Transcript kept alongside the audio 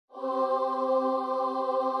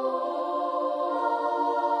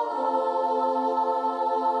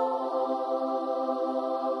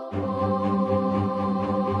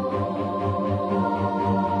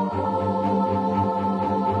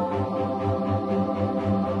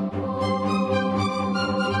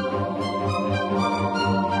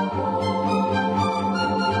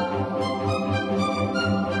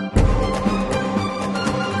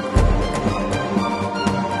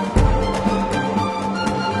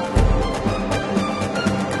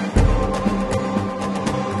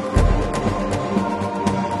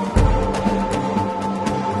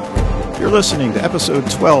listening to episode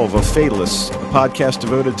 12 of Fatalists, a podcast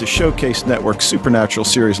devoted to Showcase Network's supernatural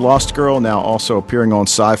series Lost Girl, now also appearing on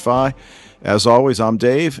Sci-Fi. As always, I'm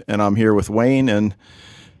Dave, and I'm here with Wayne, and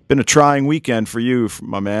been a trying weekend for you,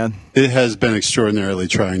 my man. It has been extraordinarily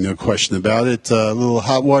trying, no question about it. A little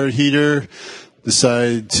hot water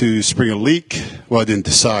decided to spring a leak. Well, I didn't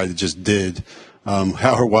decide, it just did.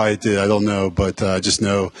 How or why it did, I don't know, but I just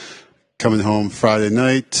know coming home Friday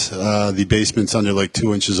night, the basement's under like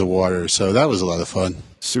 2 inches of water, so that was a lot of fun.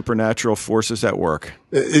 Supernatural forces at work.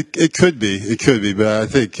 It could be, but I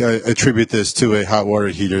think I attribute this to a hot water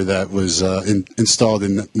heater that was installed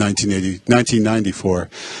in 1994.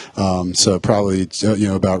 So probably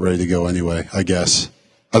about ready to go anyway, I guess.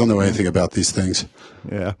 I don't know anything about these things.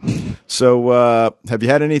 Yeah. So have you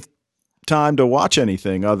had any time to watch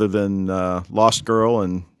anything other than Lost Girl?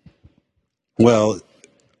 And well,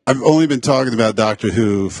 I've only been talking about Doctor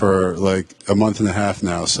Who for like a month and a half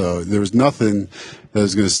now, so there was nothing that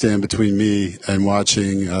was going to stand between me and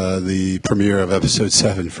watching the premiere of episode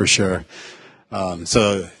 7 for sure.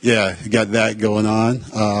 So yeah, got that going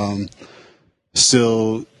on.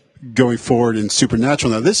 Still going forward in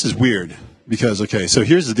Supernatural. Now this is weird because, okay, so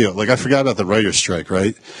here's the deal. Like I forgot about the writer's strike,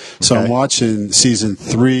 right? So I'm watching season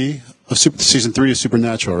 3 of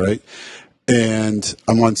Supernatural, right? And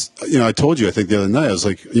I'm on, I told you, I think the other night, I was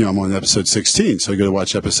like, I'm on episode 16. So I go to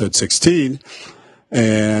watch episode 16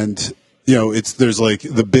 and, there's like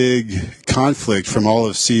the big conflict from all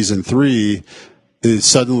of season 3 is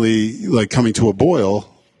suddenly like coming to a boil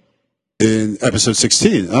in episode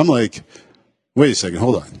 16. And I'm like, wait a second,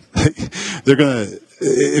 hold on. They're going to,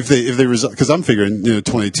 if they result, cause I'm figuring,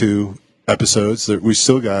 22 episodes that we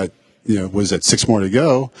still got, was that 6 more to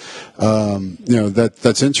go?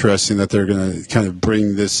 That's interesting that they're going to kind of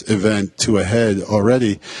bring this event to a head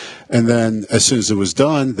already. And then as soon as it was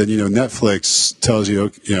done, then, Netflix tells you,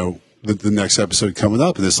 the next episode coming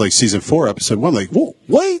up, and it's like season 4, episode 1. Like, whoa,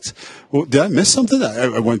 wait, well, did I miss something?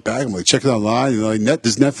 I went back. I'm like, check it online. And like,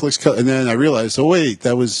 does Netflix cut? And then I realized, oh wait,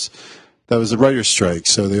 that was a writer's strike.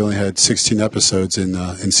 So they only had 16 episodes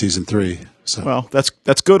in season 3. So well, that's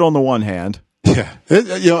good on the one hand. Yeah,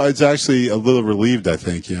 it's actually a little relieved. I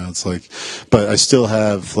think, it's like, but I still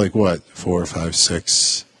have like 4, 5,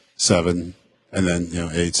 6, 7, and then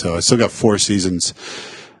 8. So I still got 4 seasons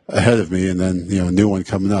ahead of me, and then a new one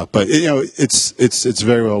coming up. But it's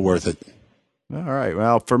very well worth it. All right.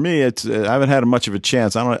 Well, for me, I haven't had much of a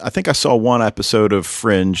chance. I think I saw one episode of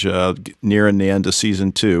Fringe nearing the end of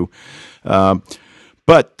season 2.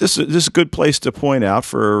 But this is a good place to point out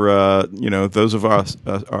for those of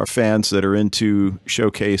our fans that are into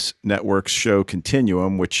Showcase Network's show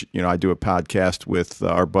Continuum, which I do a podcast with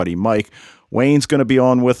our buddy Mike. Wayne's going to be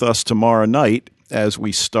on with us tomorrow night as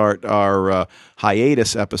we start our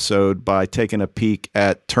hiatus episode by taking a peek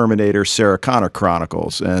at Terminator Sarah Connor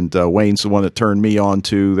Chronicles. And Wayne's the one that turned me on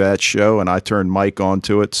to that show, and I turned Mike on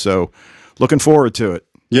to it. So looking forward to it.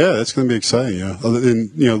 Yeah, that's going to be exciting.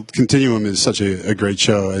 And Continuum is such a great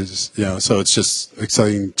show. So it's just an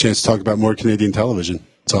exciting chance to talk about more Canadian television.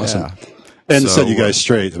 It's awesome, and set you guys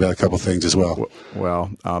straight about a couple things as well.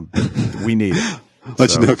 Well, we need it.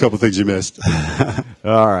 Let you know a couple things you missed.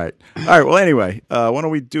 All right. Well, anyway, why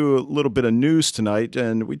don't we do a little bit of news tonight?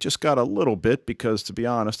 And we just got a little bit because, to be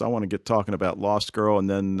honest, I want to get talking about Lost Girl and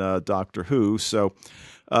then Doctor Who. So,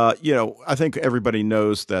 I think everybody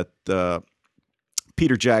knows that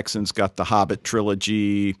Peter Jackson's got the Hobbit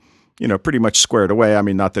trilogy, pretty much squared away. I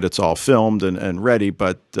mean, not that it's all filmed and ready,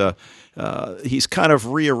 but he's kind of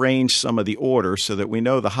rearranged some of the order so that we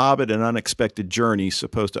know The Hobbit: An Unexpected Journey is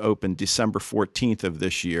supposed to open December 14th of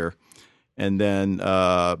this year. And then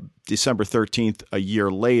December 13th, a year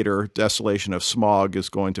later, Desolation of Smaug is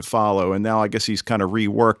going to follow. And now I guess he's kind of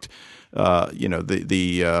reworked,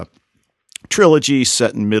 the trilogy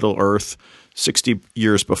set in Middle-earth, 60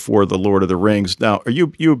 years before The Lord of the Rings. Now, are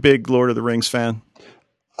you a big Lord of the Rings fan?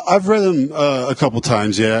 I've read them a couple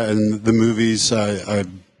times, yeah, and the movies, I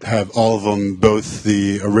have all of them, both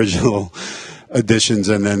the original editions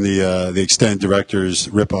and then the extended director's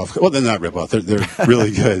ripoff. Well, they're not ripoff; they're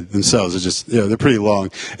really good themselves. They're just they're pretty long.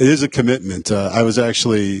 It is a commitment. I was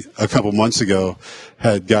actually a couple months ago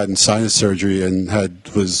had gotten sinus surgery and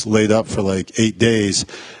was laid up for like 8 days,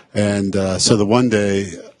 and so the one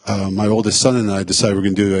day. My oldest son and I decided we're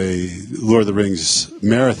going to do a Lord of the Rings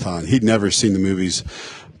marathon. He'd never seen the movies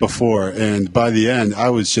before, and by the end, I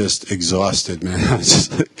was just exhausted, man.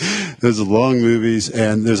 There's long movies,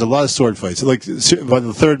 and there's a lot of sword fights. Like by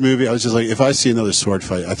the third movie, I was just like, if I see another sword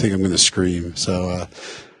fight, I think I'm going to scream. So,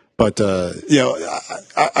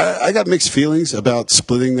 I got mixed feelings about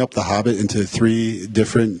splitting up The Hobbit into 3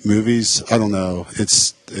 different movies. I don't know.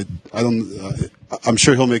 I don't. I'm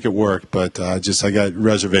sure he'll make it work, but I got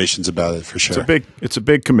reservations about it for sure. It's a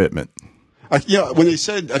big commitment. When they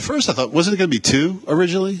said at first, I thought, wasn't it going to be 2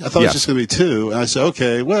 originally? I thought it was just going to be 2, and I said,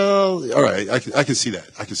 okay, well, all right, I can see that.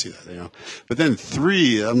 I can see that, But then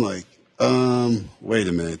 3, I'm like, wait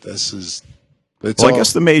a minute, this is. I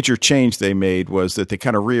guess the major change they made was that they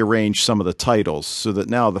kind of rearranged some of the titles so that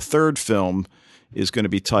now the third film is going to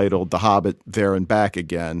be titled The Hobbit There and Back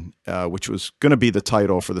Again, which was going to be the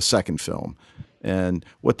title for the second film. And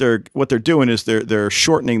what they're doing is they're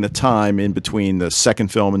shortening the time in between the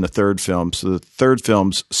second film and the third film. So the third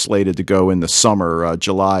film's slated to go in the summer,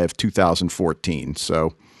 July of 2014.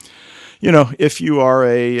 So, if you are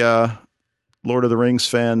a Lord of the Rings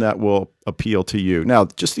fan, that will appeal to you. Now,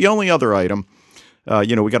 just the only other item,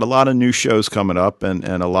 we got a lot of new shows coming up and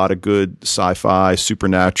a lot of good sci-fi,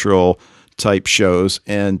 supernatural type shows.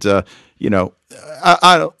 And, I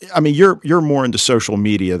mean, you're more into social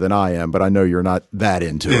media than I am, but I know you're not that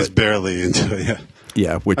into it. It's barely into it. Yeah.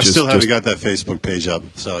 Yeah. I still haven't got that Facebook page up.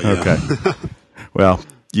 So, yeah. Okay. Well,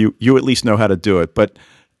 you at least know how to do it, but.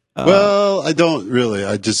 Well, I don't really.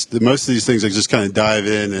 Most of these things I just kind of dive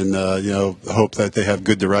in and, hope that they have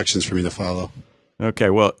good directions for me to follow. Okay.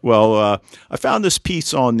 Well, I found this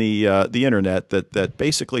piece on the internet that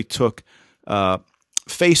basically took,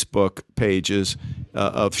 Facebook pages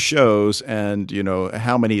of shows and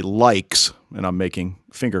how many likes, and I'm making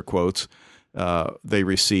finger quotes, they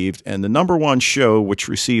received, and the number one show which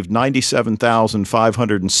received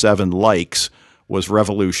 97,507 likes was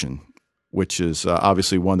Revolution, which is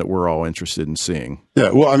obviously one that we're all interested in seeing. Yeah,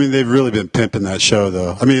 well, I mean, they've really been pimping that show,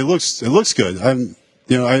 though. I mean, it looks good. I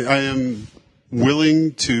am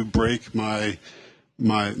willing to break my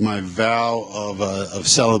vow of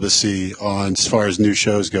celibacy on as far as new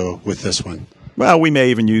shows go with this one. Well, we may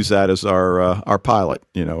even use that as our pilot.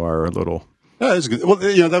 Our little. Yeah, that's good. Well,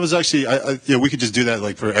 that was actually, we could just do that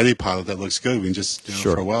like for any pilot that looks good. We can just,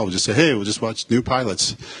 sure. For a while, we'll just say, hey, we'll just watch new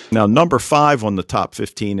pilots. Now, number 5 on the top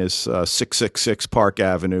 15 is 666 Park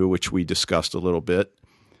Avenue, which we discussed a little bit.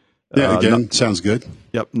 Yeah, again, sounds good.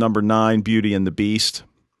 Yep. Number 9, Beauty and the Beast.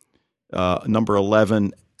 Number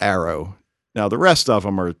 11, Arrow. Now, the rest of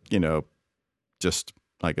them are, just,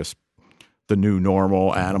 I guess, the new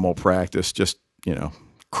normal, Animal Practice, just,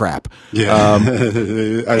 crap. Yeah. I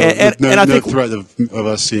no think threat of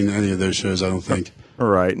us seeing any of those shows, I don't think. All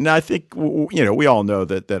right. And I think, we all know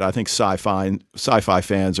that I think sci-fi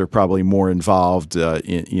fans are probably more involved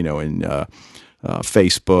in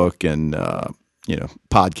Facebook and,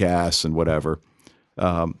 podcasts and whatever.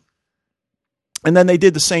 And then they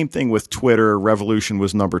did the same thing with Twitter. Revolution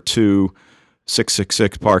was number 2.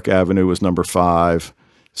 666 Park Avenue was number 5.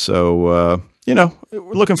 So,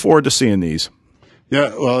 we're looking forward to seeing these.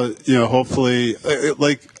 Yeah, well, hopefully,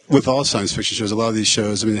 like with all science fiction shows, a lot of these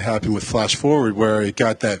shows, it happened with Flash Forward, where it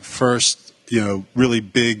got that first, really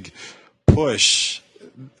big push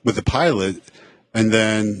with the pilot, and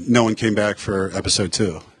then no one came back for episode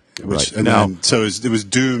 2. Right. So it was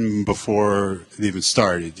doomed before it even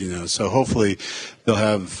started, So hopefully they'll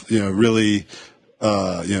have, a really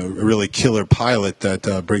killer pilot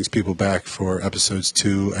that brings people back for episodes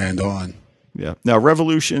 2 and on. Yeah. Now,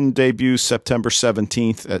 Revolution debuts September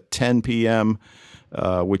 17th at 10 p.m.,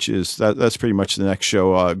 which is that's pretty much the next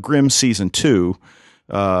show. Grimm Season 2,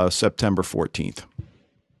 September 14th.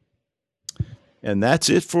 And that's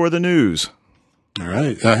it for the news. All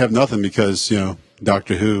right. I have nothing because,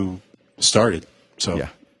 Doctor Who started. So yeah.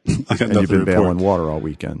 I got and nothing you've been to report. bailing water all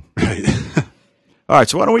weekend. Right. All right.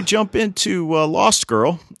 So why don't we jump into Lost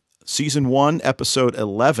Girl? Season 1, Episode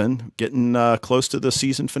 11, getting close to the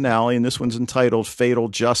season finale, and this one's entitled Fatal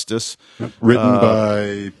Justice. Written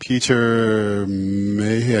by Peter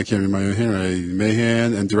Mahan, I can't remember my own handwriting,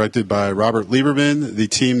 Mahan, and directed by Robert Lieberman, the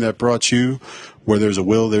team that brought you Where There's a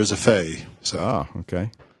Will, There's a Fae. So,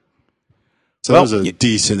 okay. So that was a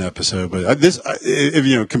decent episode, but if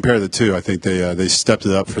you compare the two, I think they stepped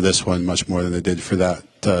it up for this one much more than they did for that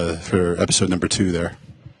for episode number 2 there.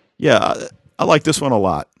 Yeah, I like this one a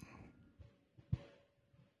lot.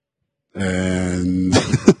 And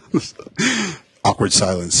awkward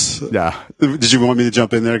silence. Yeah. Did you want me to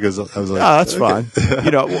jump in there? Because I was like, that's fine.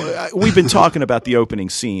 We've been talking about the opening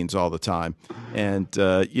scenes all the time, and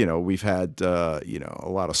we've had a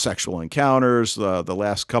lot of sexual encounters. The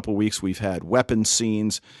last couple weeks we've had weapon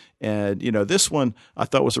scenes, and this one I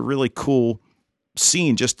thought was a really cool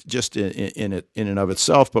scene just in and of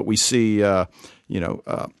itself. But we see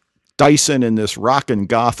Dyson in this rockin'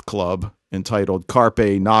 goth club entitled Carpe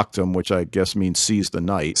Noctem, which I guess means seize the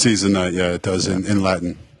night. Seize the night, yeah, it does in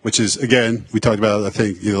Latin, which is, again, we talked about, I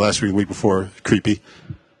think, last week, the week before, creepy.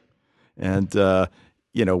 And,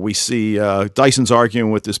 we see Dyson's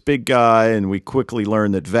arguing with this big guy, and we quickly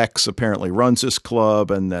learn that Vex apparently runs this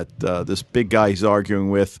club, and that this big guy he's arguing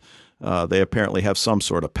with, they apparently have some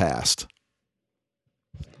sort of past.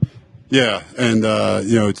 Yeah, and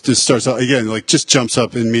it just starts out again, like just jumps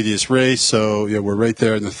up in medias res. So we're right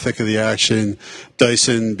there in the thick of the action.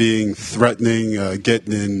 Dyson being threatening,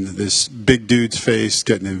 getting in this big dude's face,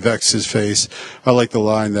 getting in Vex's face. I like the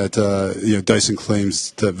line that Dyson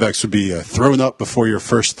claims that Vex would be thrown up before your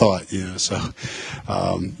first thought. So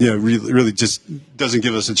really just doesn't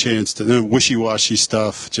give us a chance to wishy-washy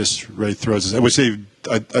stuff. Just right throws us.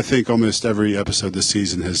 I think almost every episode this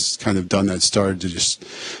season has kind of done that, started to just,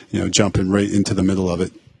 jumping right into the middle of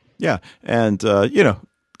it. Yeah, and,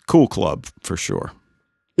 cool club for sure.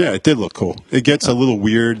 Yeah, it did look cool. It gets a little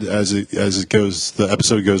weird as it goes, the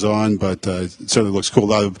episode goes on, but it certainly looks cool.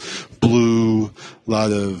 A lot of blue, a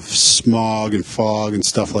lot of smog and fog and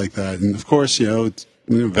stuff like that. And, of course,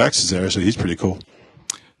 Vex is there, so he's pretty cool.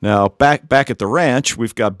 Now, back at the ranch,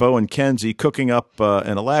 we've got Bo and Kenzie cooking up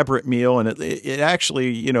an elaborate meal, and it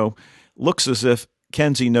actually, looks as if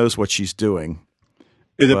Kenzie knows what she's doing.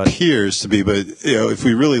 It appears to be, but if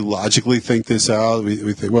we really logically think this out,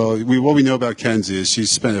 we think, well, what we know about Kenzie is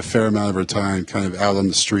she's spent a fair amount of her time kind of out on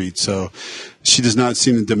the street, so she does not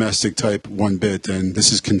seem the domestic type one bit, and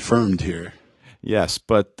this is confirmed here. Yes,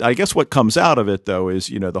 but I guess what comes out of it, though, is,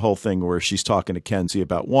 the whole thing where she's talking to Kenzie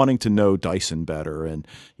about wanting to know Dyson better and,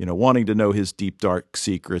 wanting to know his deep, dark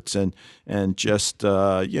secrets and just,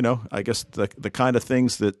 I guess the kind of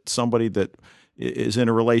things that somebody that is in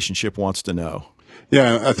a relationship wants to know.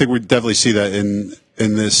 Yeah, I think we definitely see that in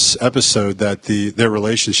this episode that their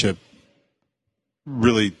relationship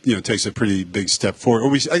really, takes a pretty big step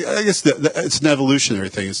forward. I guess it's an evolutionary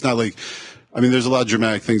thing. It's not like, there's a lot of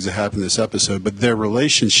dramatic things that happen in this episode, but their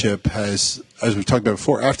relationship has, as we've talked about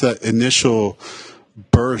before, after that initial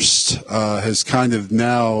burst, has kind of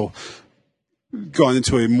now gone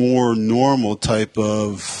into a more normal type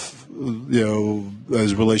of,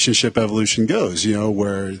 as relationship evolution goes,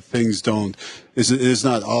 where things it's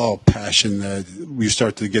not all passion that we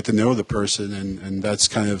start to get to know the person, and that's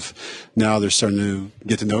kind of, now they're starting to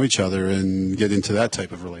get to know each other and get into that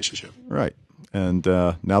type of relationship. Right. And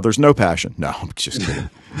now there's no passion. No, I'm just kidding.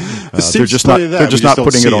 They're just not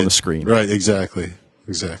putting it on the screen. Right, exactly.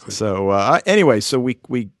 So anyway, so we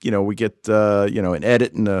get an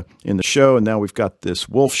edit in the show, and now we've got this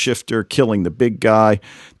wolf shifter killing the big guy.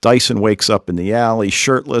 Dyson wakes up in the alley,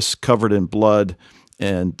 shirtless, covered in blood,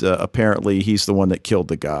 and apparently he's the one that killed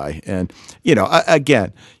the guy. And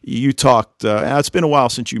again, you talked. It's been a while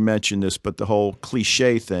since you mentioned this, but the whole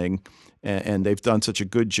cliche thing. And they've done such a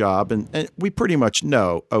good job, and we pretty much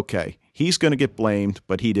know, okay, he's going to get blamed,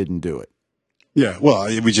 but he didn't do it. Yeah, well,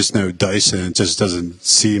 we just know Dyson. It just doesn't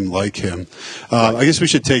seem like him. I guess we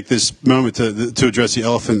should take this moment to address the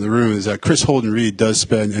elephant in the room, is that Chris Holden-Ried does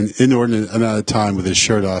spend an inordinate amount of time with his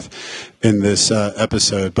shirt off in this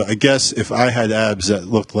episode. But I guess if I had abs that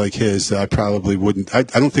looked like his, I probably wouldn't. I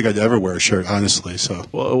don't think I'd ever wear a shirt, honestly. So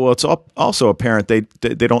well, it's also apparent they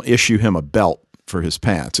don't issue him a belt for his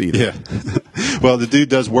pants either. Yeah. Well, the dude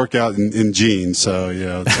does work out in jeans, so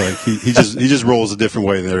it's like he just rolls a different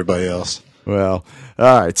way than everybody else. Well,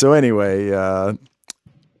 all right. So anyway,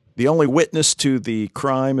 the only witness to the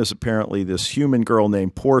crime is apparently this human girl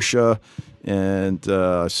named Portia, and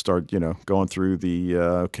start going through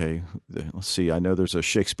the let's see. I know there's a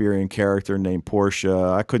Shakespearean character named Portia.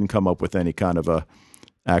 I couldn't come up with any kind of a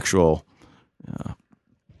actual.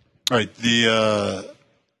 Right.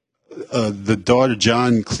 The daughter,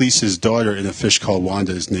 John Cleese's daughter in A Fish Called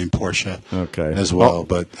Wanda, is named Portia as well,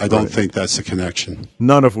 but I don't think that's the connection.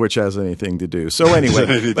 None of which has anything to do. So anyway,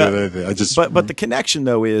 but the connection,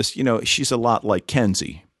 though, is, she's a lot like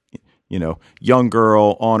Kenzie. Young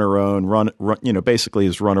girl on her own, run, basically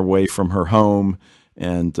has run away from her home,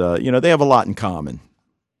 and, they have a lot in common.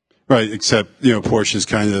 Right, except, Portia's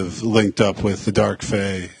kind of linked up with the Dark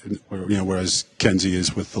Fae, whereas Kenzie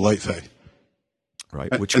is with the Light Fae. Right,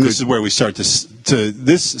 this is where we start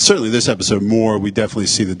certainly this episode more. We definitely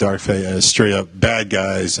see the Dark Fae as straight up bad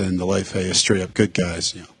guys and the Light Fae as straight up good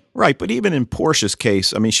guys. Right, but even in Portia's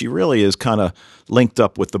case, she really is kind of linked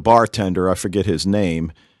up with the bartender. I forget his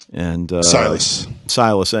name, and Silas,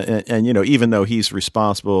 and even though he's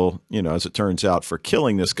responsible, as it turns out, for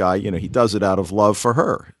killing this guy, he does it out of love for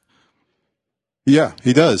her. Yeah,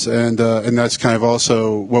 he does, and that's kind of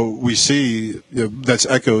also what we see. That's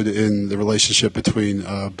echoed in the relationship between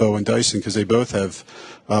Bo and Dyson, because they both have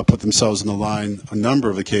put themselves on the line a number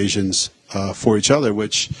of occasions for each other,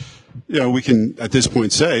 which We can at this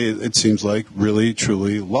point say it seems like really,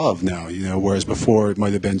 truly love now, whereas before it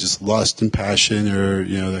might have been just lust and passion or,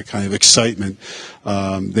 that kind of excitement.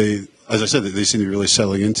 As I said, they seem to be really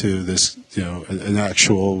settling into this, an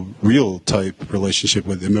actual real type relationship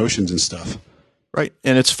with emotions and stuff. Right.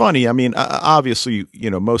 And it's funny. I mean, obviously,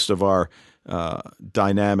 most of our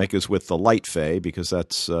dynamic is with the Light Fae because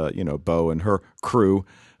that's, Bo and her crew.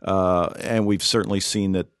 And we've certainly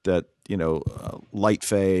seen that Light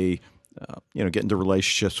Fae, get into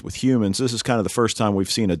relationships with humans. This is kind of the first time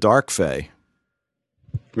we've seen a Dark Fae.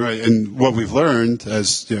 Right. And what we've learned,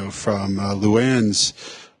 as from Luann's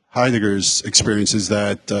Heidegger's experience, is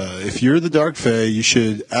that if you're the Dark Fae, you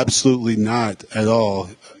should absolutely not at all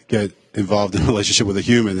get involved in a relationship with a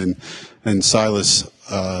human. And Silas,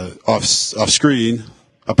 off screen,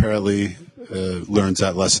 apparently learns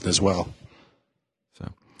that lesson as well.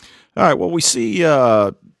 So, all right. Well, we see,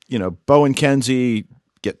 Bo and Kenzie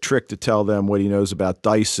get Trick to tell them what he knows about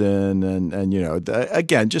Dyson, and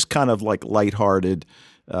again, just kind of like lighthearted,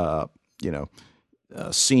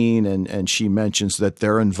 scene, and she mentions that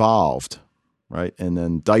they're involved, right? And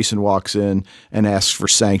then Dyson walks in and asks for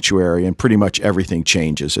sanctuary, and pretty much everything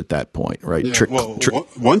changes at that point, right? Yeah,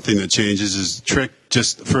 one thing that changes is Trick,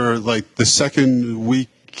 just for like the second week,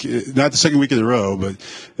 not the second week in a row, but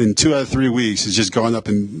in 2 out of 3 weeks, has just gone up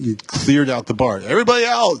and cleared out the bar. Everybody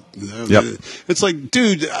out. Yep. It's like,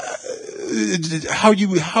 dude, how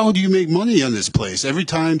do you make money on this place? Every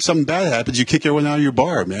time something bad happens, you kick everyone out of your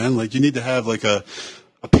bar, man. Like, you need to have like a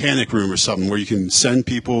panic room or something where you can send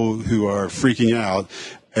people who are freaking out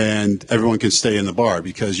and everyone can stay in the bar,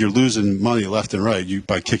 because you're losing money left and right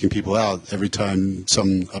by kicking people out every time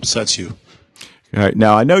something upsets you. All right.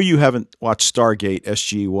 Now, I know you haven't watched Stargate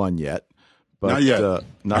SG-1 yet. But, not yet.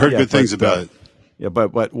 I heard good things about it. Yeah,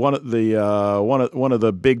 but one of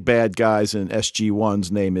the big bad guys in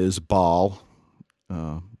SG-1's name is Baal,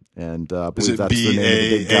 and I believe that's the name of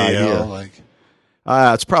the big guy here.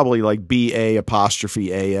 It's probably like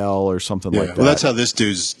BA''AL or something like that. Well, that's how this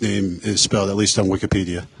dude's name is spelled, at least on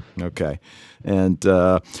Wikipedia. Okay. And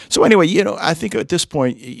so anyway, I think at this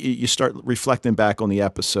point you start reflecting back on the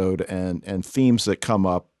episode and themes that come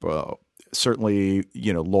up, certainly,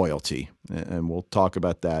 loyalty, and we'll talk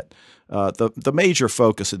about that. The major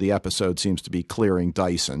focus of the episode seems to be clearing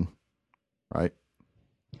Dyson, right?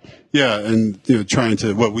 Yeah, and trying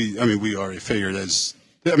to we already figured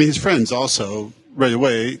his friends also right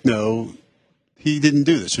away know he didn't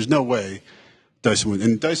do this. There's no way Dyson would,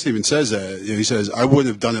 and Dyson even says that. He says, "I wouldn't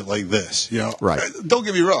have done it like this." Right? Don't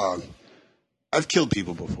get me wrong. I've killed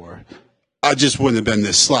people before. I just wouldn't have been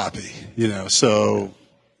this sloppy. So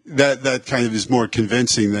that kind of is more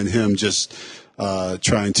convincing than him just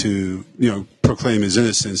trying to proclaim his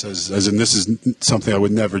innocence as in this is something I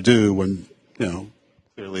would never do, when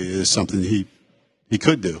clearly it is something he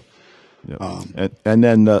could do. Yep. And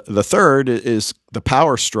then the third is the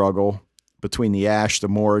power struggle between the Ash, the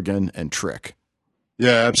Morrigan, and Trick.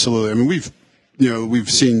 Yeah, absolutely. I mean, we've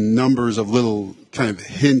seen numbers of little kind of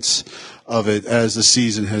hints of it as the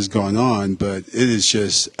season has gone on, but it is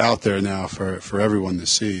just out there now for everyone to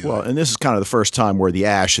see. Well, and this is kind of the first time where the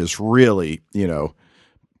Ash is really, to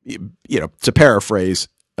paraphrase,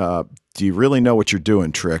 do you really know what you're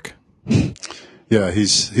doing, Trick? Yeah,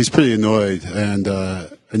 he's pretty annoyed, and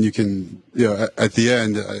you can, at the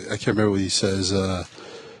end, I can't remember what he says.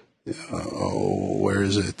 Where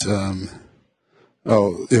is it?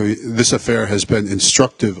 This affair has been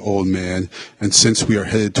instructive, old man, and since we are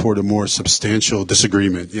headed toward a more substantial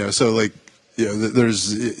disagreement. He's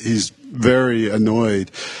very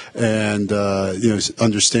annoyed, and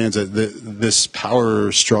understands that this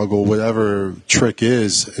power struggle, whatever Trick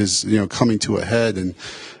is coming to a head, and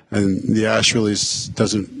the Ash really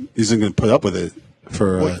isn't going to put up with it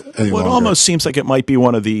for any longer. It almost seems like it might be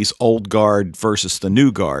one of these old guard versus the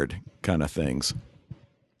new guard kind of things.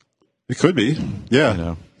 It could be,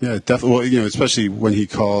 yeah, yeah, definitely. Well, especially when he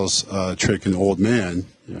calls Trick an old man.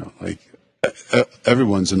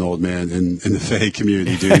 Everyone's an old man in the Fae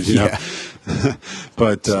community, dude. Yeah.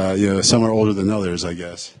 But some are older than others, I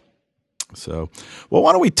guess. So, well,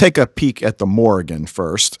 why don't we take a peek at the Morrigan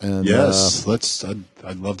first? And, yes, let's.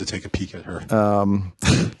 I'd love to take a peek at her.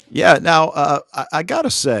 Yeah. Now, I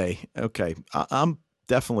gotta say, okay, I'm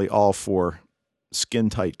definitely all for skin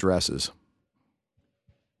tight dresses.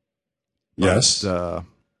 Yes. But,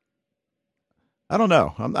 I don't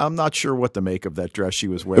know. I'm not sure what to make of that dress she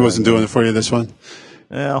was wearing. It wasn't doing it for you, this one?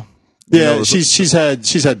 Well, yeah, she's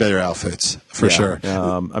had better outfits for sure.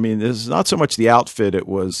 I mean, it's not so much the outfit; it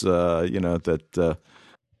was that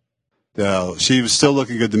No, she was still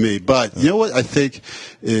looking good to me. But you know what I think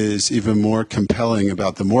is even more compelling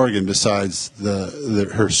about the Morgan, besides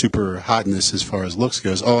her super hotness as far as looks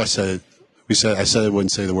goes. Oh, I said it. I said I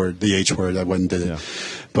wouldn't say the H word. I wouldn't did it. Yeah.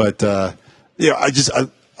 But I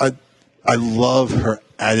love her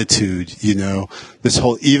attitude. You know, this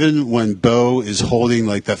whole, even when Bo is holding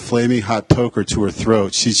like that flaming hot poker to her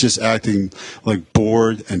throat, she's just acting like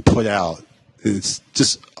bored and put out. It's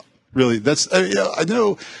just really I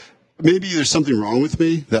know. Maybe there's something wrong with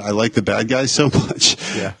me that I like the bad guys so much.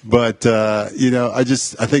 Yeah. But I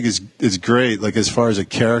think it's great. Like, as far as a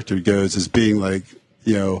character goes, as being like,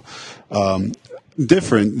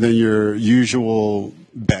 different than your usual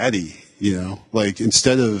baddie. Like,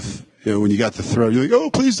 instead of when you got the throat, you're like, oh,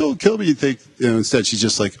 please don't kill me. You think instead she's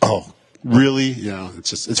just like, oh, really?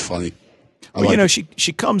 It's funny. Well,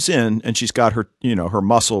 she comes in and she's got her her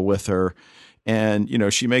muscle with her. And,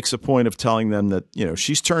 she makes a point of telling them that,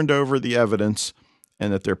 she's turned over the evidence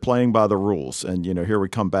and that they're playing by the rules. And, here we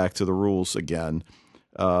come back to the rules again.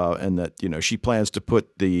 And that, she plans to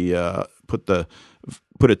put it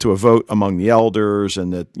to a vote among the elders.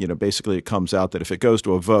 And that, basically it comes out that if it goes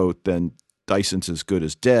to a vote, then Dyson's as good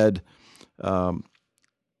as dead.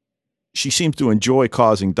 She seems to enjoy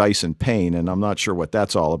causing Dyson pain. And I'm not sure what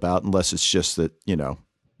that's all about, unless it's just that,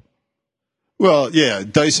 Well, yeah,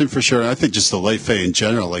 Dyson for sure. And I think just the Light Fae in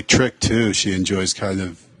general, like Trick too. She enjoys kind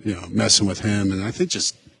of messing with him, and I think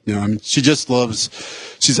just she just loves.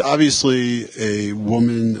 She's obviously a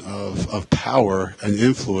woman of power and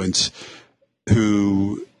influence.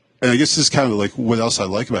 And I guess this is kind of like what else I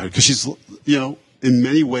like about her, because she's in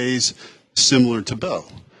many ways similar to Bo.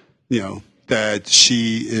 That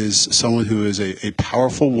she is someone who is a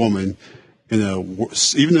powerful woman.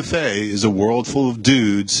 Even the Fae is a world full of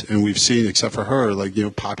dudes, and we've seen, except for her, like,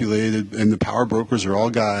 populated, and the power brokers are all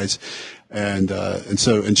guys, and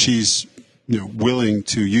she's willing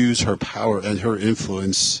to use her power and her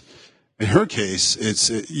influence. In her case,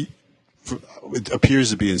 it appears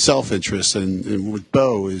to be in self-interest, and with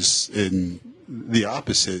Bo is in the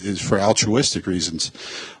opposite, is for altruistic reasons.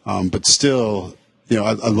 But still,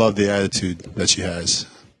 I love the attitude that she has.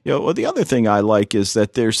 Well, the other thing I like is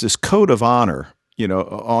that there's this code of honor,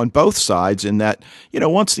 on both sides, in that,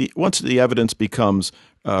 once the evidence becomes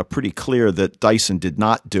pretty clear that Dyson did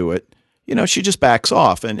not do it, she just backs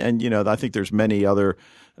off. And I think there's many other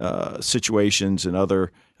situations and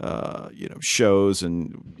other, shows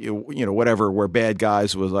and, whatever, where bad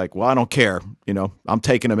guys was like, well, I don't care, I'm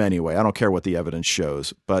taking them anyway. I don't care what the evidence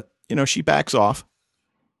shows. But, she backs off.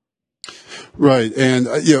 Right. And,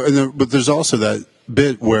 but there's also that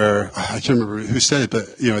bit where I can't remember who said it, but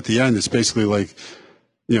at the end it's basically like,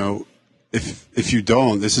 if you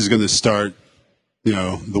don't, this is going to start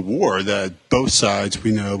the war that both sides,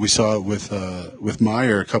 we saw it with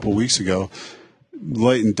Meyer a couple of weeks ago.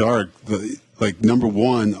 Light and Dark, like number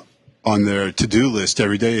one on their to-do list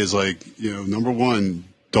every day is like, number one,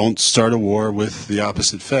 don't start a war with the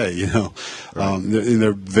opposite Fae. Right.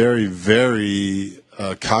 They're very, very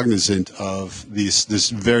cognizant of this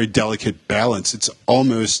very delicate balance. It's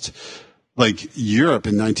almost like Europe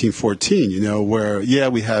in 1914, where, yeah,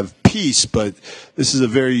 we have peace, but this is a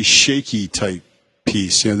very shaky type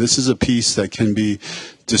peace. This is a peace that can be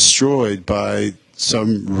destroyed by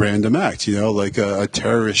some random act, like a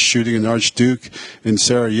terrorist shooting an archduke in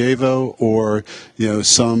Sarajevo, or,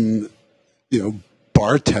 some,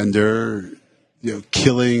 bartender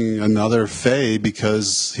killing another Fae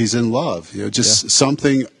because he's in love.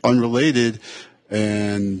 Something unrelated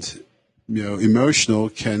and emotional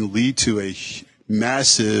can lead to a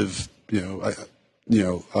massive. I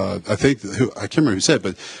think I can't remember who said it,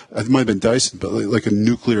 but it might have been Dyson, but like a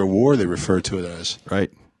nuclear war they refer to it as.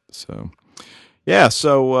 Right. So, yeah.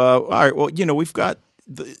 So, all right. Well, we've got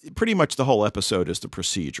pretty much the whole episode is the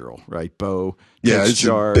procedural, right? Bo takes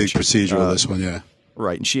charge. A big procedural. This one, yeah.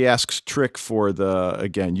 Right, and she asks Trick for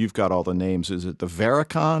again, you've got all the names. Is it the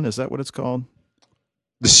Vericon? Is that what it's called?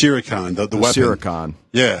 The Siricon, the weapon. Siricon.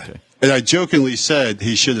 Yeah. Okay. And I jokingly said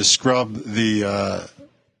he should have scrubbed the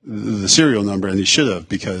serial number, and he should have,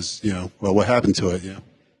 because, what happened to it, yeah.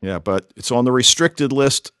 Yeah, but it's on the restricted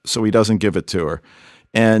list, so he doesn't give it to her.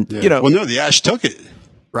 And, Well, no, the Ash took it.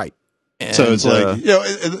 Right. And, so it's like,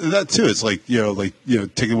 that too. It's like,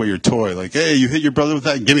 taking away your toy. Like, hey, you hit your brother with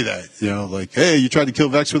that? Give me that. Like, hey, you tried to kill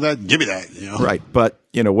Vex with that? Give me that. Right. But,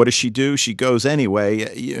 what does she do? She goes anyway,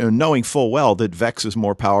 knowing full well that Vex is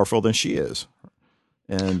more powerful than she is.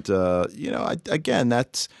 And, again,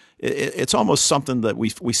 it's almost something that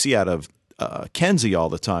we see out of Kenzie all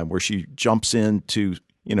the time, where she jumps in to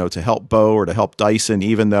help Bo or to help Dyson,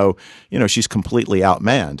 even though, she's completely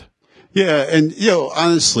outmanned. Yeah, and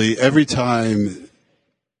honestly, every time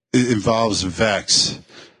it involves Vex,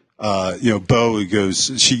 Bo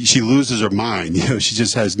goes, she loses her mind. She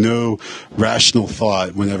just has no rational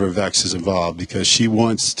thought whenever Vex is involved because she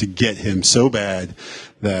wants to get him so bad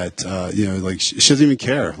that, like she doesn't even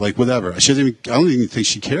care. Like, whatever. I don't even think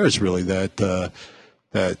she cares really that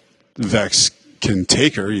Vex can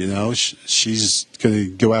take her, she's going to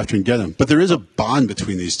go after and get him. But there is a bond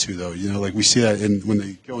between these two, though. Like we see that when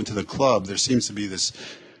they go into the club, there seems to be this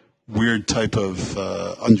weird type of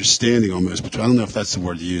understanding almost between. I don't know if that's the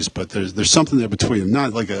word to use, but there's something there between them.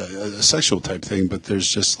 Not like a sexual type thing, but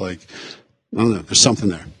there's just like, I don't know, there's something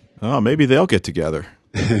there. Oh, maybe they'll get together.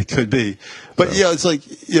 It could be. But, it's like,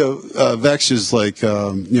 Vex is like,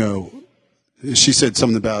 she said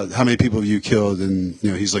something about how many people have you killed, and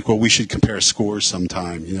he's like, well, we should compare scores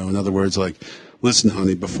sometime. In other words, like, listen,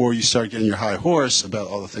 honey, before you start getting your high horse about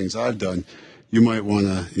all the things I've done, you might want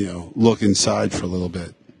to look inside for a little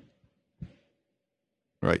bit.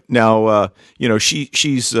 Right now,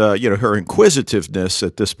 she's her inquisitiveness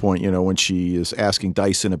at this point. When she is asking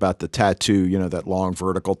Dyson about the tattoo, that long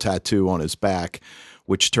vertical tattoo on his back,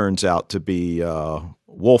 which turns out to be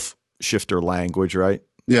wolf shifter language, right?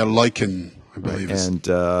 Yeah, lichen, I believe. Right. And,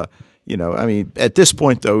 at this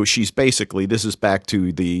point, though, she's basically, this is back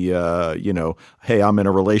to the, hey, I'm in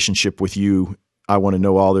a relationship with you. I want to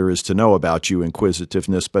know all there is to know about you,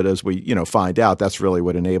 inquisitiveness. But as we, find out, that's really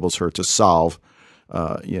what enables her to solve,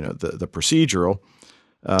 the procedural.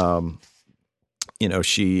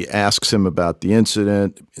 She asks him about the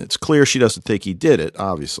incident. It's clear she doesn't think he did it,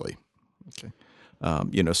 obviously. Okay.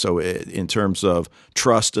 So in terms of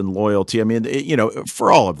trust and loyalty,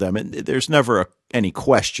 for all of them, there's never any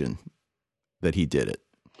question that he did it.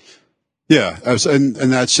 Yeah, and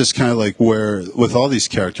that's just kind of like where, with all these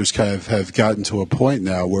characters, kind of have gotten to a point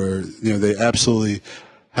now where they absolutely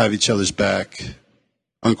have each other's back,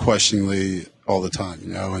 unquestioningly, all the time.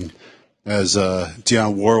 And as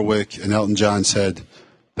Dionne Warwick and Elton John said,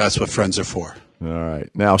 that's what friends are for. All right.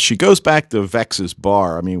 Now she goes back to Vex's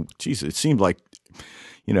bar. Geez, it seemed like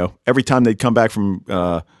every time they'd come back from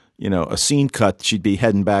a scene cut, she'd be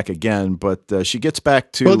heading back again. But she gets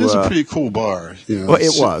back to. Well, it is a pretty cool bar. Well,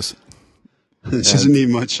 it was. She doesn't need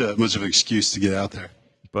much of an excuse to get out there.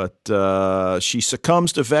 But she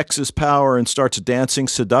succumbs to Vex's power and starts dancing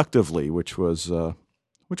seductively, which was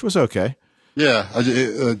okay. Yeah,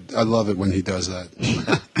 I love it when he does that.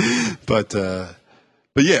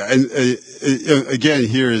 But yeah, and again,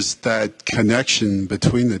 here is that connection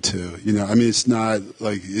between the two. It's not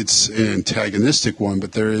like it's an antagonistic one,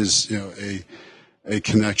 but there is a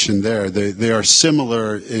connection there. They are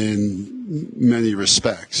similar in many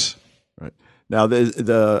respects. Right. Now,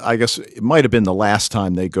 I guess it might have been the last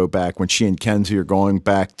time they go back when she and Kenzie are going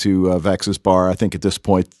back to Vex's bar. I think at this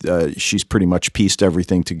point she's pretty much pieced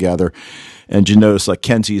everything together, and you notice like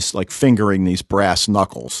Kenzie's like fingering these brass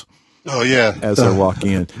knuckles. Oh yeah, as they're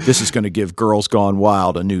walking in. This is going to give Girls Gone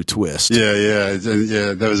Wild a new twist. Yeah.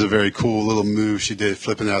 That was a very cool little move she did,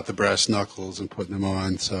 flipping out the brass knuckles and putting them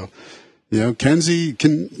on. So. Kenzie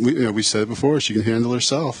can. We said it before. She can handle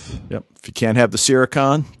herself. Yep. If you can't have the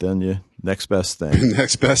Siricon, then you next best thing.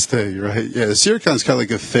 Next best thing, right? Yeah. The Siricon's kind of like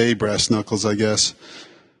a fey brass knuckles, I guess.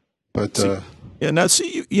 But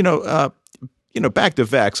back to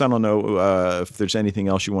Vex. I don't know if there's anything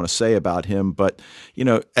else you want to say about him, but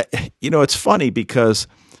it's funny because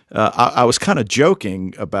I was kind of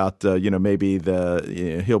joking about maybe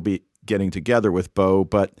he'll be getting together with Bo,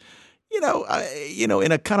 but. In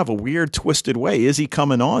a kind of a weird, twisted way, is he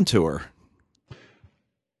coming on to her?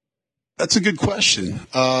 That's a good question.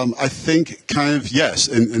 I think kind of yes,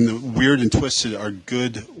 and the weird and twisted are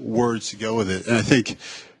good words to go with it. And I think,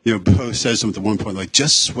 Bo says something at one point, like,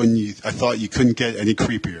 just when I thought you couldn't get any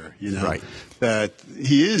creepier, right. That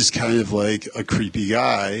he is kind of like a creepy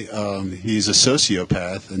guy. He's a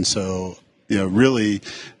sociopath, and so, really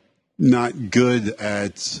not good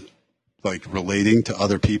at like relating to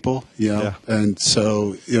other people, Yeah. And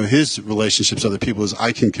so, his relationships with other people is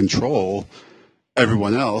I can control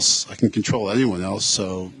everyone else. I can control anyone else.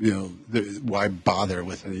 So, why bother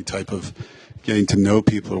with any type of getting to know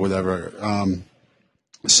people or whatever?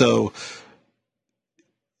 He's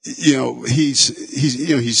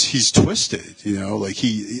twisted, like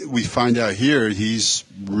we find out here, he's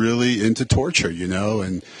really into torture,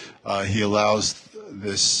 and he allows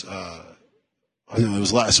this, I know it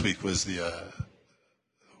was last week was the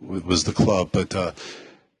club, but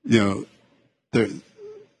there.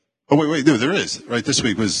 Oh wait, no, there is right. This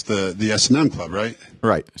week was the S&M club, right?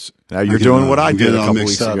 Right. Now you're doing what I did a couple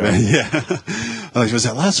weeks ago. Man. Yeah. like, was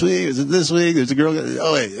that last week? Was it this week? There's a girl.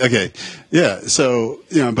 Oh wait, okay, yeah. So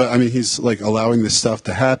but I mean, he's like allowing this stuff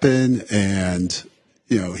to happen, and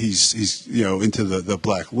he's into the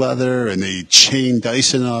black leather, and they chain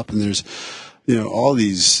Dyson up, and there's all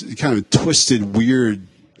these kind of twisted, weird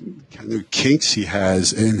kind of kinks he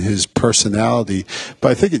has in his personality.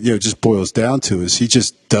 But I think it just boils down to is he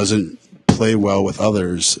just doesn't play well with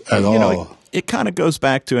others at all. It kind of goes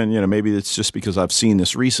back to, and maybe it's just because I've seen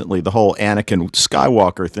this recently, the whole Anakin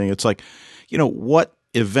Skywalker thing. It's like, what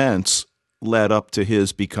events led up to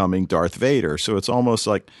his becoming Darth Vader? So it's almost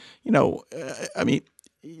like, I mean,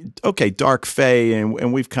 okay, Dark Fae,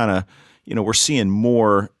 and we've kind of, we're seeing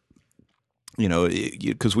more,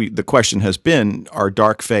 because the question has been, are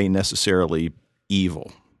Dark Fae necessarily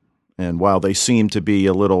evil? And while they seem to be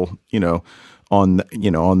a little, on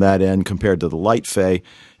that end compared to the Light Fae,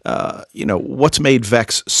 what's made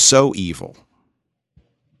Vex so evil?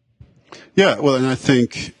 Yeah, well, and I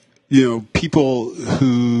think people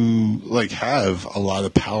who have a lot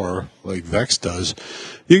of power, like Vex does,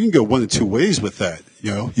 you can go one of two ways with that.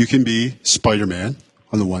 You can be Spider-Man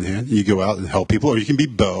on the one hand, and you go out and help people, or you can be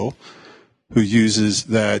Bo, who uses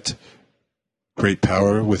that great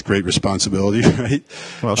power with great responsibility, right?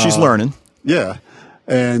 Well, she's learning. Yeah.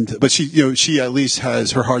 But she at least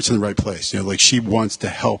has her heart's in the right place. She wants to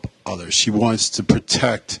help others. She wants to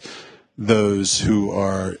protect those who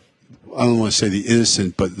are, I don't want to say the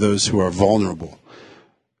innocent, but those who are vulnerable.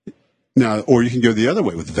 Now, or you can go the other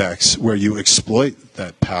way with Vex, where you exploit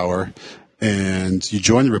that power and you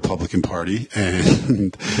join the Republican Party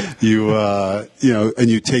and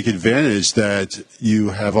you take advantage that you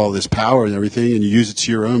have all this power and everything, and you use it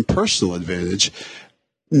to your own personal advantage,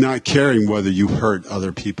 not caring whether you hurt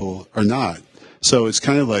other people or not. So it's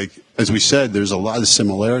kind of like, as we said, there's a lot of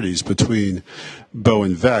similarities between Bo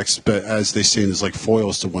and Vex, but as they stand as like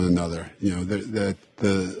foils to one another.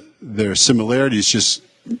 Their similarities just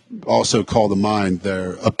also call to mind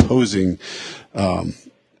their opposing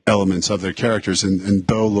elements of their characters, and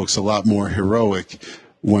Bo looks a lot more heroic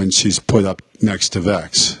when she's put up next to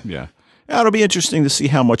Vex. Yeah. It'll be interesting to see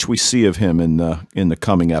how much we see of him in the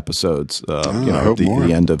coming episodes.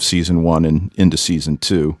 The end of season 1 and into season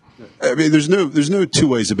 2. I mean, there's no two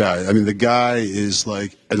ways about it. I mean, the guy is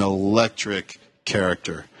like an electric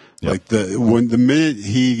character. Yep. Like the minute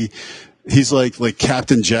he's like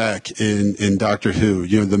Captain Jack in Doctor Who.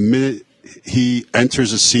 The minute he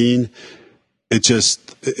enters a scene,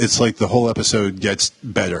 it's like the whole episode gets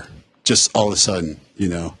better just all of a sudden.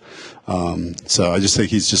 So I just think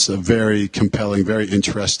he's just a very compelling, very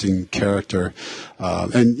interesting character.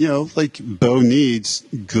 And Bo needs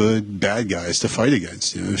good bad guys to fight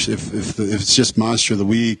against. If it's just Monster of the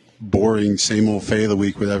Week, boring, same old Fae of the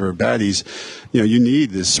Week, whatever baddies, you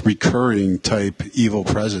need this recurring type evil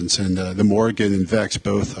presence. And the Morgan and Vex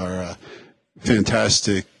both are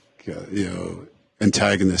fantastic,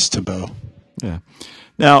 antagonists to Bo. Yeah.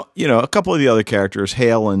 Now, a couple of the other characters,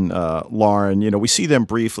 Hale and Lauren, we see them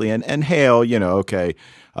briefly, and Hale,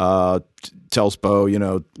 tells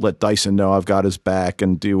Bo, let Dyson know I've got his back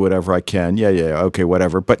and do whatever I can. Yeah, okay,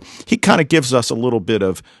 whatever. But he kind of gives us a little bit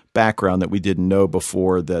of background that we didn't know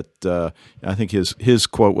before. That I think his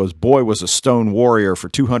quote was, "Boy was a stone warrior for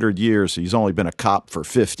 200 years. He's only been a cop for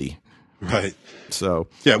 50." Right. So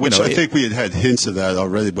yeah, which I think we had hints of that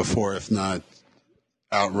already before, if not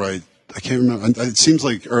outright. I can't remember. It seems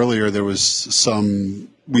like earlier there was some.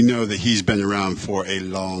 We know that he's been around for a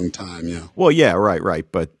long time. Yeah. Well, yeah, right.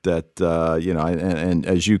 But that and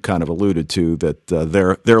as you kind of alluded to, that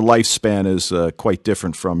their lifespan is quite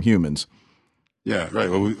different from humans. Yeah, right.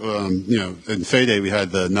 Well, in Fayday we had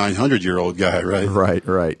the 900-year-old guy, right?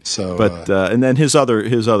 Right. So, but and then his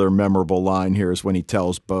other memorable line here is when he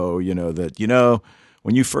tells Bo, that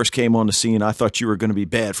when you first came on the scene, I thought you were going to be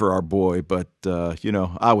bad for our boy, but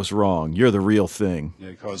I was wrong. You're the real thing. Yeah,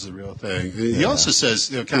 he calls the real thing. He also says,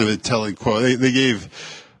 kind of a telling quote. They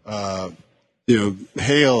gave,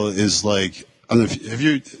 Hale is like, I don't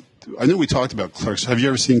know I know we talked about Clerks. Have you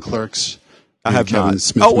ever seen Clerks? I have Kevin not.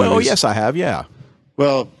 Smith movies? Yes, I have. Yeah.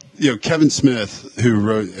 Well, Kevin Smith, who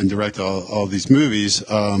wrote and directed all these movies,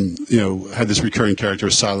 had this recurring character,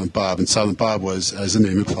 Silent Bob, and Silent Bob was, as the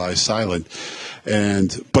name implies, silent.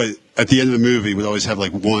 But at the end of the movie, we'd always have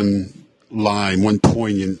like one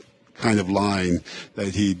poignant kind of line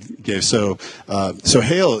that he gave. So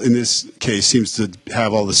Hale in this case seems to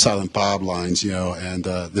have all the Silent Bob lines, and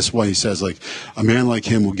this one he says like, a man like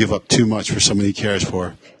him will give up too much for someone he cares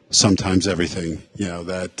for. Sometimes everything,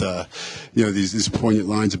 these poignant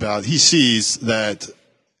lines about, he sees that,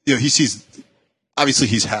 obviously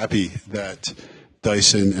he's happy that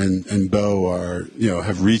Dyson and Bo are,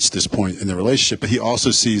 have reached this point in their relationship, but he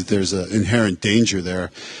also sees there's an inherent danger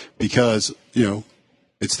there because,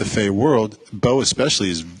 it's the Fey world. Bo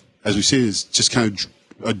especially is, as we see, is just kind of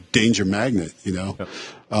a danger magnet, Yep.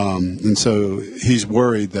 And so he's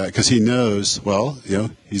worried that because he knows,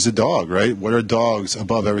 he's a dog, right? What are dogs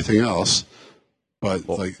above everything else? But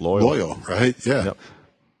loyal, right? Yeah. Yep.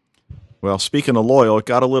 Well, speaking of loyal, it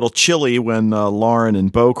got a little chilly when Lauren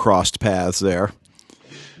and Bo crossed paths there.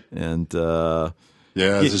 And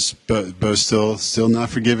Bo's still not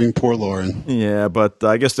forgiving poor Lauren. Yeah, but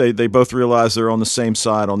I guess they both realize they're on the same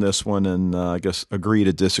side on this one, and I guess agree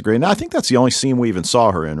to disagree. Now, I think that's the only scene we even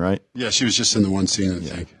saw her in, right? Yeah, she was just in the one scene, I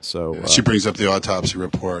think. So she brings up the autopsy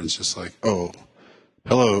report, and it's just like, oh,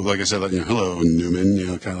 hello, like I said, hello, Newman,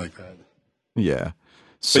 kind of like that. Yeah.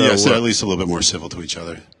 So at least a little bit more civil to each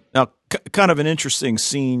other. Now, kind of an interesting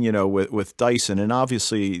scene, with Dyson, and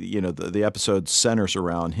obviously, the episode centers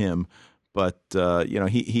around him, but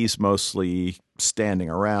he's mostly standing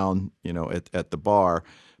around, at the bar.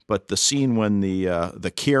 But the scene when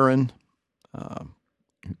the Kieran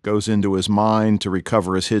goes into his mind to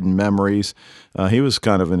recover his hidden memories, he was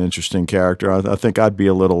kind of an interesting character. I think I'd be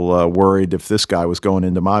a little worried if this guy was going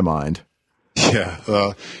into my mind.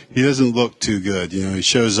 Yeah, he doesn't look too good. He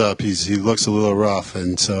shows up, he looks a little rough,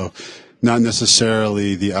 and so not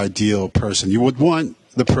necessarily the ideal person. You would want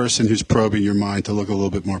the person who's probing your mind to look a little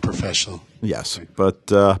bit more professional. Yes,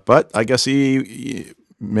 but I guess he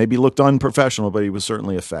maybe looked unprofessional, but he was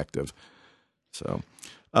certainly effective. So.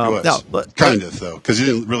 Kind of though, because he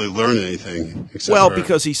didn't really learn anything.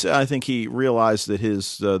 Because I think he realized that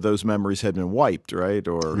his those memories had been wiped, right?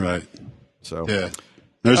 Right. So yeah.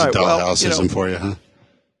 There's a dollhouseism for you, huh?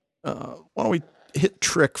 Why don't we hit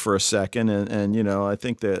Trick for a second? And I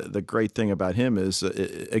think the great thing about him is,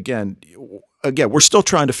 again, we're still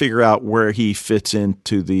trying to figure out where he fits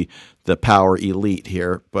into the power elite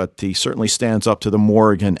here, but he certainly stands up to the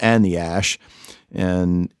Morgan and the Ash.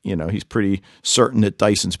 And, he's pretty certain that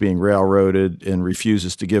Dyson's being railroaded and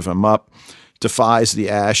refuses to give him up, defies the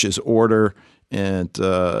Ash's order, and,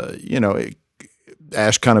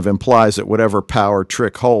 Ash kind of implies that whatever power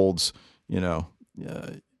Trick holds,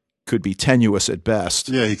 could be tenuous at best.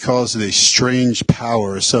 Yeah, he calls it a strange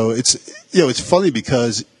power. So it's funny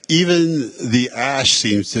because even the Ash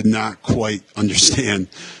seems to not quite understand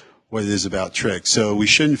what it is about Trick. So we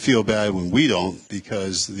shouldn't feel bad when we don't,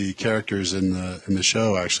 because the characters in the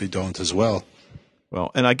show actually don't as well.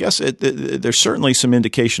 Well, and I guess there's certainly some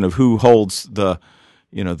indication of who holds the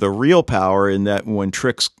real power, in that when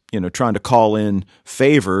Trick's, trying to call in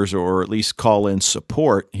favors or at least call in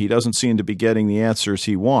support, he doesn't seem to be getting the answers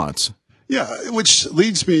he wants. Yeah, which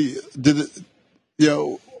leads me to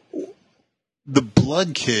the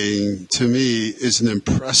Blood King, to me, is an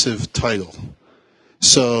impressive title.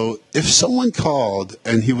 So if someone called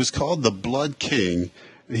and he was called the Blood King,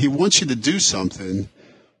 and he wants you to do something,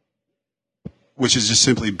 which is just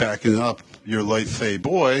simply backing up your light Fey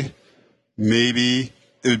boy, maybe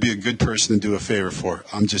it would be a good person to do a favor for.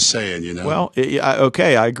 I'm just saying, Well,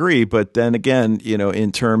 okay, I agree. But then again,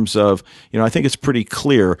 in terms of, I think it's pretty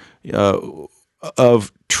clear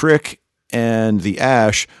of Trick and the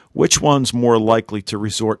Ash, which one's more likely to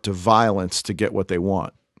resort to violence to get what they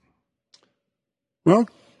want? Well,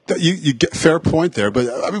 you get fair point there, but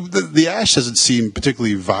I mean, the Ash doesn't seem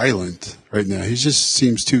particularly violent right now. He just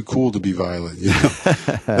seems too cool to be violent.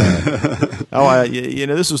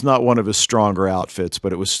 This was not one of his stronger outfits,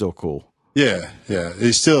 but it was still cool. Yeah.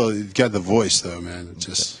 He still got the voice, though, man. It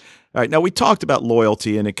just. All right, now we talked about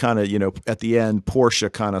loyalty, and it kind of, at the end, Portia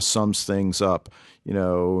kind of sums things up.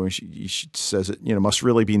 She says it, must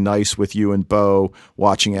really be nice with you and Bo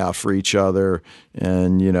watching out for each other.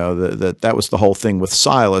 And, that was the whole thing with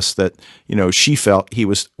Silas, that, she felt he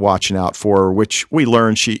was watching out for her, which we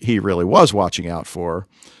learned he really was watching out for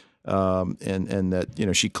her. And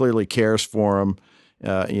that, she clearly cares for him.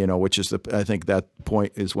 Which is I think that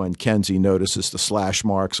point is when Kenzie notices the slash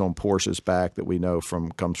marks on Portia's back that we know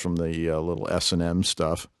comes from the little S&M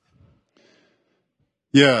stuff.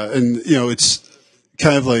 Yeah. And, it's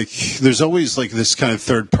kind of like, there's always like this kind of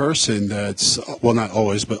third person that's, well, not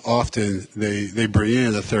always, but often they bring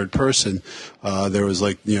in a third person. There was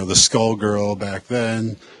like, the Skull Girl back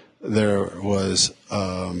then. There was,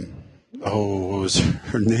 what was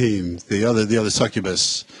her name? The other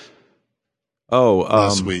succubus.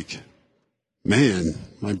 Last week. Man,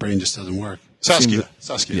 my brain just doesn't work. Saskia.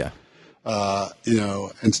 Yeah.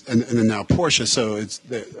 And then now Portia. So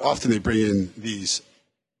often they bring in these,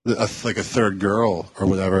 like a third girl or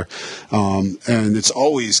whatever. And it's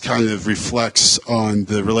always kind of reflects on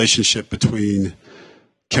the relationship between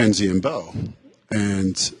Kenzie and Bo.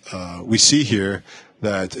 And we see here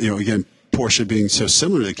that, again, Portia being so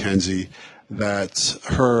similar to Kenzie, that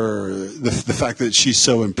the fact that she's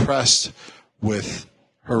so impressed with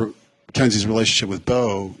Kenzie's relationship with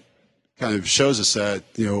Bo kind of shows us that,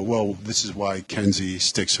 well, this is why Kenzie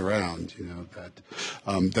sticks around,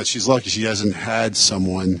 that she's lucky she hasn't had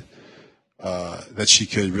someone that she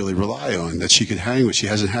could really rely on, that she could hang with. She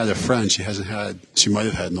hasn't had a friend. She might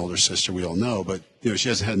have had an older sister, we all know, but, she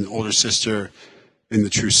hasn't had an older sister in the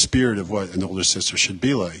true spirit of what an older sister should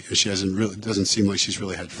be like. She doesn't seem like she's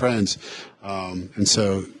really had friends. And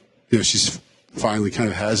so, she's finally kind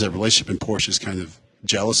of has that relationship, and Portia's kind of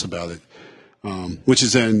jealous about it, which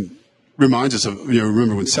is then reminds us of,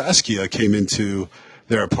 remember when Saskia came into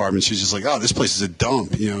their apartment, she's just like, oh, this place is a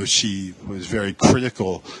dump. She was very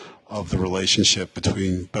critical of the relationship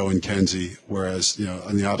between Bo and Kenzie, whereas,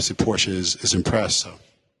 on the opposite, Portia is impressed. So,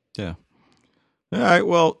 yeah. All right.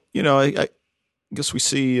 Well, I guess we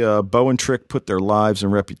see Bo and Trick put their lives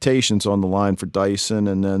and reputations on the line for Dyson,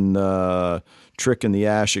 and then Trick and the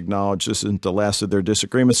Ash acknowledge this isn't the last of their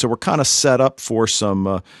disagreements. So we're kind of set up for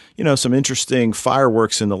some, some interesting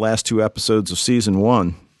fireworks in the last 2 episodes of season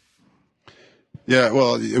 1. Yeah,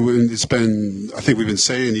 well, it's been, I think we've been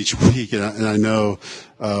saying each week, and I know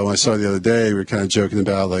when I saw it the other day, we were kind of joking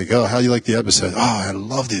about like, oh, how do you like the episode? Oh, I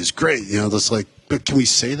loved it. It's great. Just like, but can we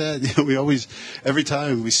say that? We always, every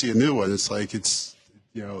time we see a new one, it's like, it's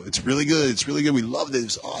really good. It's really good. We loved it. It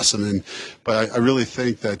was awesome. But I really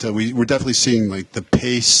think that we're definitely seeing like the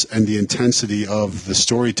pace and the intensity of the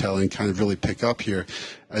storytelling kind of really pick up here,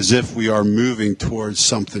 as if we are moving towards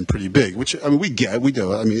something pretty big, which, I mean, we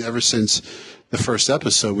know. I mean, ever since the first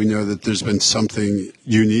episode, we know that there's been something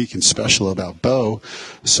unique and special about Bo.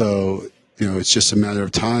 So, it's just a matter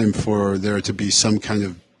of time for there to be some kind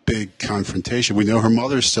of big confrontation. We know her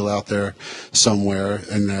mother's still out there somewhere,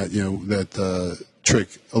 and that, that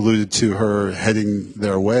Trick alluded to her heading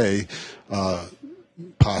their way,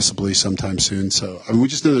 possibly sometime soon. So, I mean, we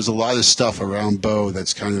just know there's a lot of stuff around Bo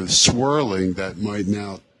that's kind of swirling that might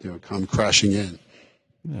now, come crashing in.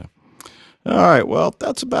 Yeah. All right. Well,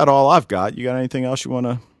 that's about all I've got. You got anything else you want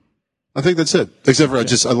to? I think that's it. Except for I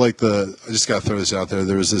just got to throw this out there.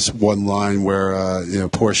 There was this one line where,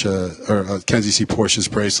 Portia or Kenzie see Portia's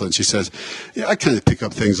bracelet, and she says, yeah, I kind of pick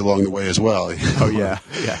up things along the way as well. Oh, yeah.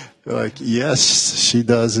 Yeah. Like, yes, she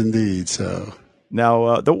does indeed. So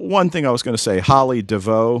now, the one thing I was going to say, Holly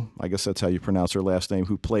DeVoe, I guess that's how you pronounce her last name,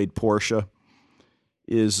 who played Portia,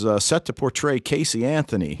 is set to portray Casey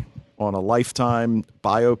Anthony on a Lifetime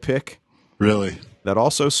biopic. Really? That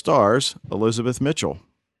also stars Elizabeth Mitchell.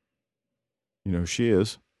 You know who she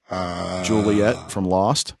is? Juliet from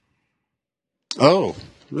Lost. Oh,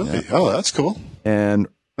 really? Yeah. Oh, that's cool. And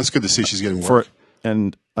that's good to see she's getting work.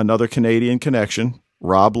 And another Canadian connection,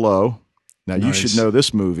 Rob Lowe. Now, nice. You should know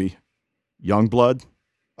this movie, Youngblood.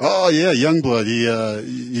 Oh, yeah, Youngblood.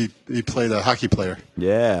 He played a hockey player.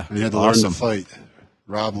 Yeah. And he had to learn to fight.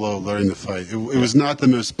 Rob Lowe learned to fight. It was not the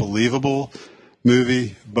most believable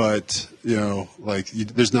movie, but,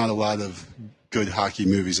 there's not a lot of good hockey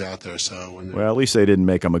movies out there. So well, at least they didn't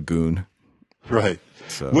make him a goon. Right.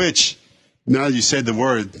 So. Which, now that you said the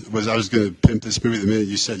word, I was going to pimp this movie the minute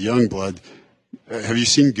you said Youngblood. Have you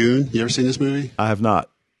seen Goon? You ever seen this movie? I have not.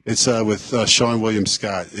 It's with Sean William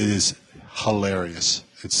Scott. It is hilarious.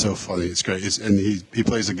 It's so funny. It's great. And he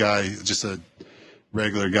plays a guy, just a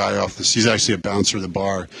regular guy off this. He's actually a bouncer at the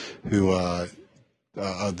bar who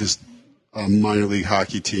this minor league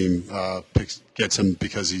hockey team gets him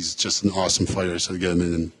because he's just an awesome fighter. So they get him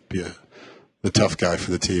in and be the tough guy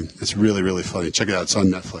for the team. It's really, really funny. Check it out. It's on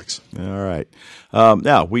Netflix. All right.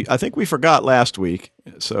 Now, I think we forgot last week,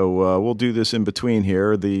 so we'll do this in between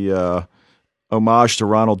here. The homage to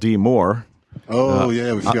Ronald D. Moore. Oh,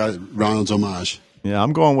 yeah, we forgot Ronald's homage. Yeah,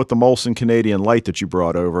 I'm going with the Molson Canadian Light that you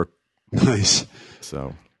brought over. Nice.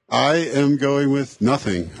 So I am going with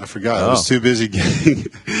nothing. I forgot. I was too busy getting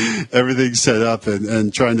everything set up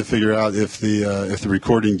and trying to figure out if the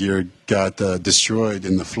recording gear got destroyed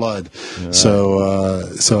in the flood. Right.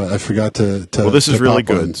 So I forgot to. Well, this is really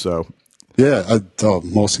good. One. So yeah,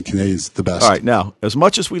 Molson Canadian's the best. All right, now as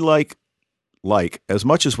much as we as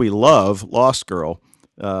much as we love Lost Girl,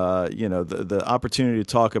 the opportunity to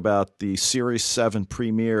talk about the Series 7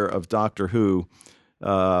 premiere of Doctor Who,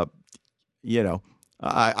 I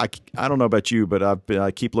don't know about you, but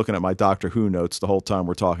I keep looking at my Doctor Who notes the whole time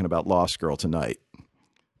we're talking about Lost Girl tonight.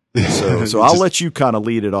 So I'll let you kind of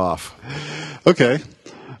lead it off. Okay.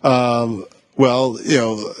 Well,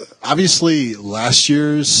 obviously last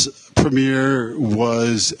year's premiere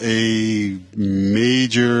was a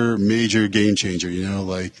major game changer.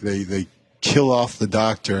 They kill off the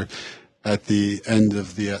Doctor, at the end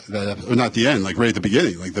of or not the end, like right at the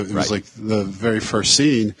beginning. Like it was like the very first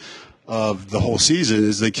scene of the whole season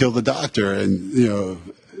is they kill the doctor, and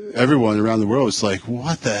everyone around the world was like,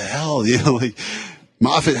 "What the hell?" Like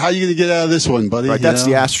Moffat, how are you going to get out of this one, buddy? Right, that's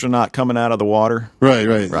the astronaut coming out of the water. Right.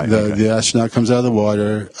 The astronaut comes out of the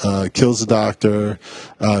water, kills the doctor,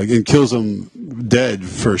 and kills him dead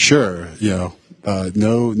for sure.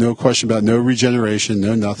 No question about no regeneration,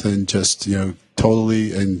 no nothing, just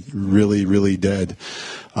totally and really, really dead.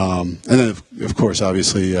 And then of course,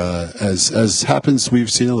 obviously, as happens,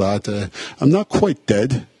 we've seen a lot. I'm not quite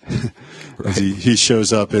dead. Right. He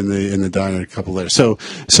shows up in the diner a couple later. So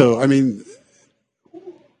I mean,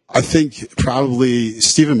 I think probably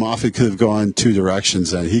Stephen Moffat could have gone two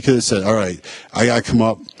directions then. He could have said, all right, I got to come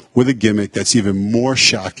up with a gimmick that's even more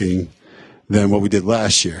shocking than what we did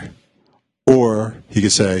last year. Or he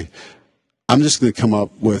could say, I'm just going to come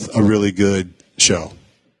up with a really good show.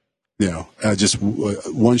 Just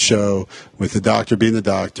one show with the doctor being the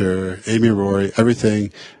doctor, Amy and Rory,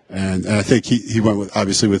 everything. And I think he went with,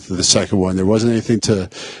 obviously, with the second one. There wasn't anything to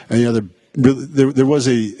any other. There was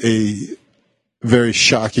a very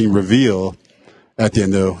shocking reveal at the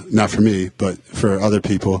end, though, not for me, but for other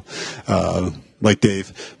people, like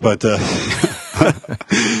Dave. But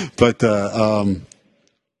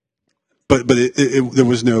there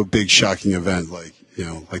was no big shocking event like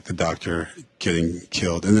the doctor getting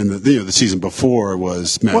killed, and then the season before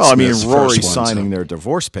was Matt Smith's Rory signing their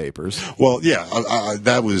divorce papers. Well, yeah,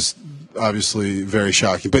 that was obviously very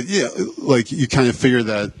shocking, but yeah, like you kind of figure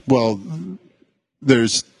that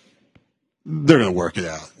they're going to work it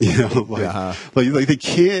out, like they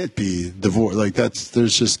can't be divorced. Like that's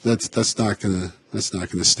not going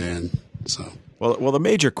to stand. So. Well, the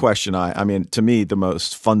major question, I mean, to me, the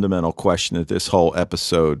most fundamental question that this whole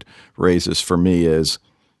episode raises for me is,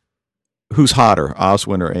 who's hotter,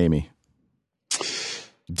 Oswin or Amy?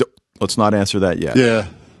 Let's not answer that yet. Yeah,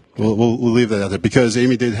 we'll leave that out there because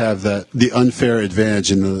Amy did have the unfair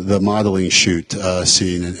advantage in the modeling shoot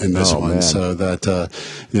scene in this one. Man. So that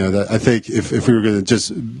that I think if we were going to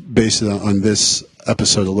just base it on this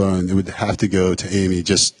episode alone, it would have to go to Amy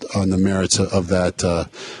just on the merits of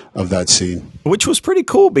that scene, which was pretty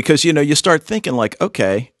cool because you start thinking like,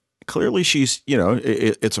 okay, clearly she's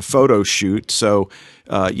it's a photo shoot, so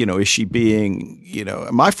is she being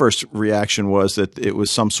my first reaction was that it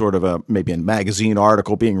was some sort of maybe a magazine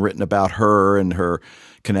article being written about her and her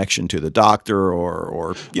connection to the doctor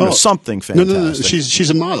or something fantastic. No,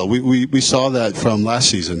 she's a model. We saw that from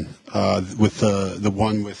last season with the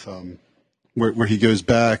one with where he goes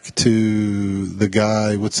back to the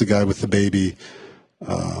guy. What's the guy with the baby?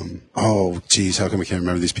 Oh, geez, how come I can't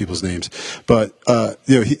remember these people's names? But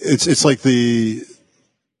it's like it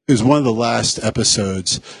was one of the last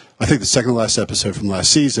episodes. I think the second to last episode from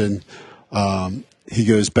last season. He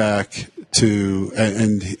goes back to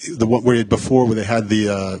and the one where he had before, where they had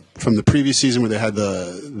from the previous season, where they had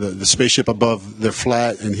the spaceship above their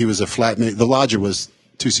flat, and he was a flatmate. The lodger was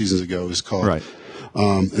 2 seasons ago. It was called right.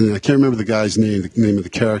 And I can't remember the guy's name, the name of the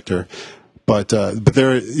character, but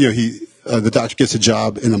there, the doctor gets a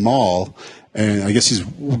job in the mall, and I guess he's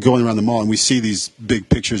going around the mall, and we see these big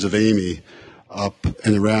pictures of Amy up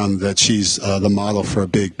and around that she's the model for a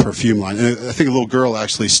big perfume line. And I think a little girl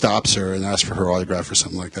actually stops her and asks for her autograph or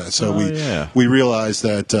something like that. So we realize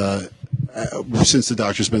that since the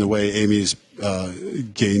doctor's been away, Amy's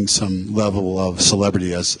gained some level of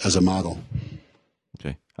celebrity as a model.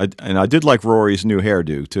 Okay. I did like Rory's new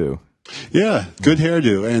hairdo, too. Yeah, good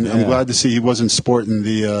hairdo, and I'm glad to see he wasn't sporting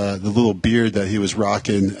the little beard that he was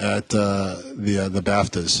rocking at the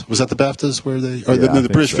BAFTAs. Was that the BAFTAs where they or the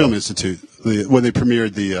British Film Institute when they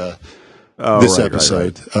premiered this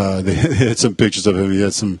episode? Right. They had some pictures of him. He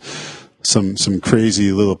had some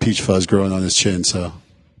crazy little peach fuzz growing on his chin. So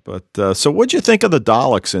what'd you think of the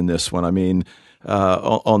Daleks in this one? I mean,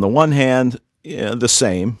 on the one hand, the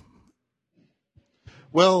same.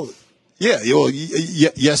 Well. Yeah, well,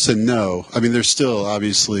 yes and no. I mean, they're still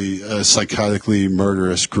obviously a psychotically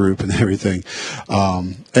murderous group and everything,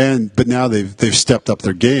 but now they've stepped up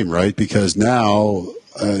their game, right? Because now,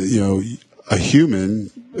 a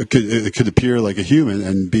human it could appear like a human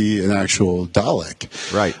and be an actual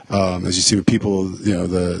Dalek, right? As you see with people,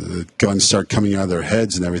 the guns start coming out of their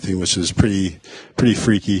heads and everything, which is pretty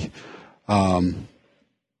freaky.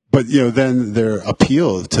 But then their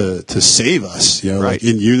appeal to save us, right. Like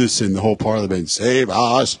in unison, the whole parliament, save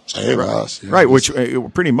us, save us. Right, which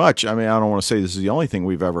pretty much. I mean, I don't want to say this is the only thing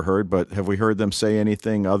we've ever heard, but have we heard them say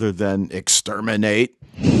anything other than exterminate?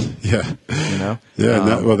 Yeah,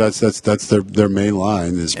 Yeah. Well, that's their main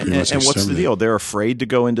line is pretty much. And what's the deal? They're afraid to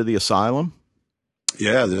go into the asylum.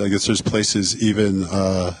 Yeah, I guess there's places even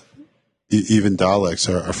Daleks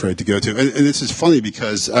are afraid to go to. And this is funny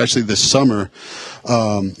because actually this summer,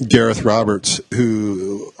 Gareth Roberts,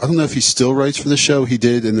 who I don't know if he still writes for the show, he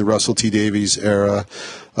did in the Russell T Davies era.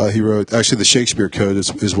 He wrote, actually the Shakespeare Code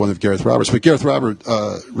is one of Gareth Roberts, but Gareth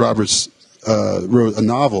Roberts wrote a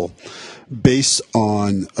novel based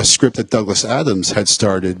on a script that Douglas Adams had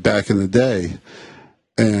started back in the day.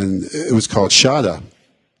 And it was called Shada,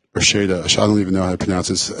 or Shada. I don't even know how to pronounce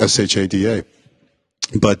it. Shada.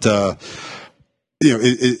 But,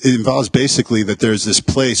 it involves basically that there's this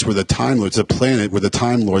place where the Time Lords, a planet where the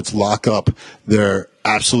Time Lords lock up their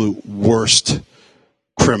absolute worst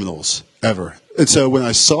criminals ever. And so when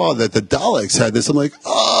I saw that the Daleks had this, I'm like,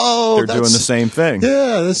 oh, they're doing the same thing.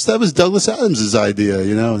 Yeah, that was Douglas Adams' idea,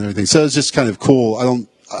 and everything. So it's just kind of cool.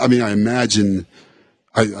 I imagine,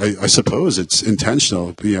 I suppose it's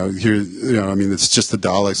intentional. It's just the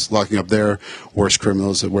Daleks locking up their worst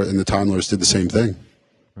criminals, and the Time Lords did the same thing.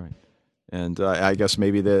 Right. And I guess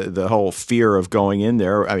maybe the whole fear of going in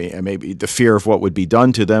there, maybe the fear of what would be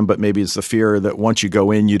done to them, but maybe it's the fear that once you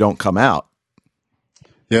go in, you don't come out.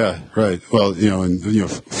 Yeah, right. Well,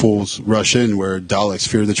 fools rush in where Daleks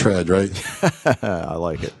fear the tread, right? I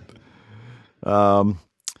like it. Well,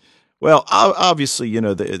 obviously,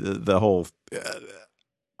 the whole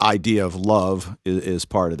idea of love is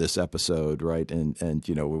part of this episode, right? And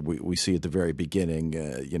we see at the very beginning,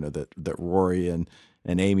 that Rory and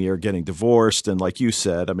Amy are getting divorced, and like you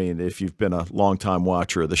said, if you've been a longtime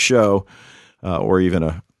watcher of the show, or even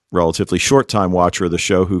a relatively short time watcher of the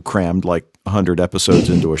show who crammed like 100 episodes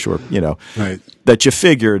into a short, right, that you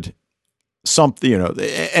figured something,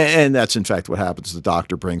 and that's in fact what happens. The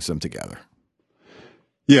Doctor brings them together.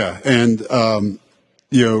 Yeah. And,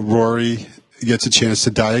 Rory gets a chance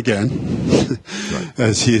to die again, right,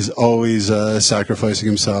 as he is always sacrificing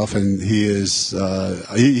himself, and he is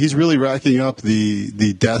he's really racking up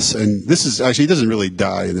the deaths. And this is actually, he doesn't really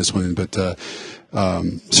die in this one, but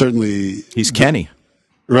certainly he's Kenny.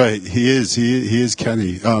 Right, he is. He is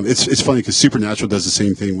Kenny. It's funny because Supernatural does the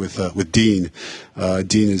same thing with Dean.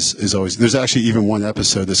 Dean is always. There's actually even one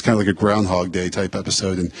episode that's kind of like a Groundhog Day type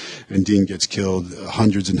episode, and Dean gets killed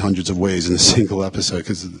hundreds and hundreds of ways in a single episode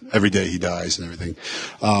because every day he dies and everything.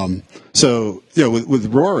 So with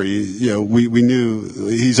Rory, we knew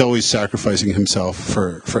he's always sacrificing himself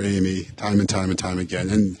for Amy time and time and time again,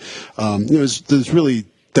 and there's really.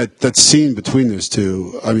 That scene between those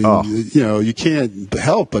two, you can't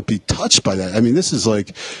help but be touched by that. This is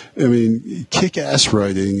kick-ass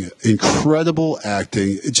writing, incredible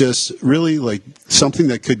acting, just really like something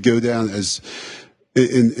that could go down as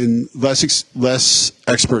in less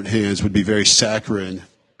expert hands would be very saccharine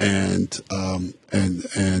and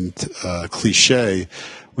cliche.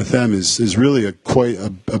 With them is really quite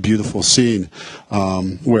a beautiful scene,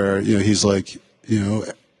 where he's like,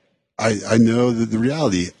 I know that the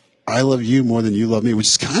reality, I love you more than you love me, which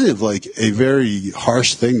is kind of like a very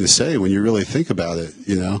harsh thing to say when you really think about it,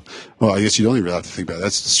 Well, I guess you don't even really have to think about it.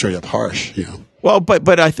 That's straight up harsh, Well,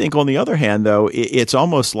 but I think on the other hand, though, it's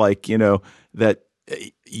almost like, that,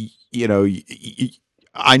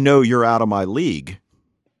 I know you're out of my league,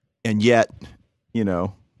 and yet,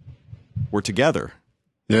 we're together.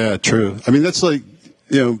 Yeah, true. That's like,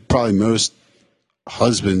 probably most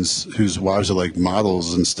husbands whose wives are like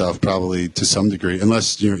models and stuff, probably to some degree,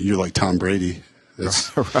 unless you're like Tom Brady.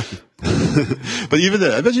 That's right. But even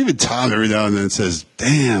that, I bet you even Tom every now and then says,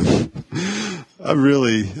 "Damn, I'm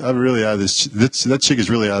really out of this. That chick is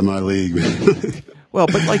really out of my league." Well,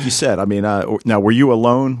 but like you said, now were you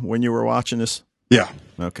alone when you were watching this? Yeah.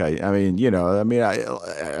 Okay.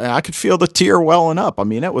 I could feel the tear welling up.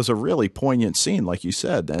 That was a really poignant scene, like you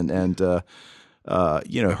said, and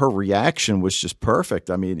her reaction was just perfect.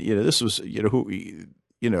 This was,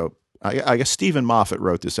 I guess Stephen Moffat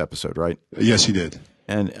wrote this episode, right? Yes, he did.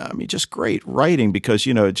 And just great writing because,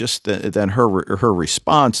 just then her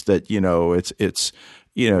response that, it's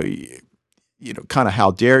kind of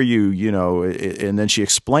how dare you, and then she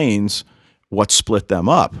explains what split them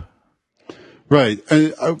up. Right.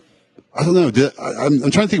 And I don't know.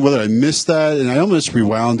 I'm trying to think whether I missed that, and I almost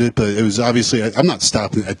rewound it, but it was obviously I'm not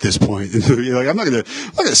stopping at this point. I'm not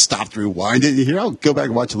gonna stop to rewind it here. I'll go back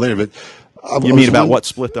and watch it later. But you mean about what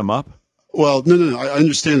split them up? Well, no. I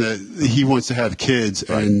understand that he wants to have kids,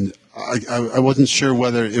 right, and I wasn't sure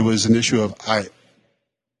whether it was an issue of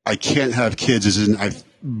I can't have kids, as in I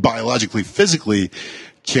biologically, physically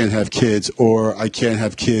can't have kids, or I can't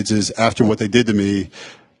have kids as after what they did to me,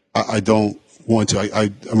 I don't want to.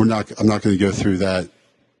 I'm not going to go through that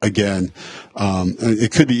again. And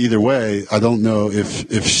it could be either way. I don't know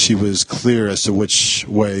if she was clear as to which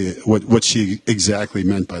way, what she exactly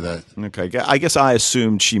meant by that. Okay. I guess I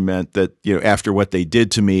assumed she meant that, after what they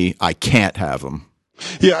did to me, I can't have them.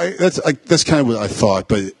 Yeah, that's kind of what I thought,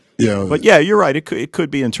 but But yeah, you're right. It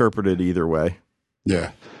could be interpreted either way.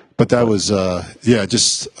 Yeah. But that was,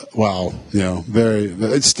 just, wow,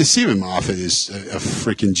 Stephen Moffat is a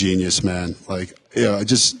freaking genius, man. Like, I'm going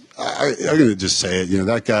to just say it,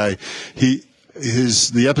 that guy,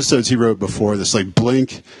 the episodes he wrote before this, like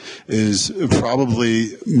Blink is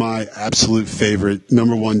probably my absolute favorite,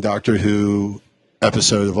 #1 Doctor Who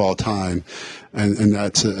episode of all time. And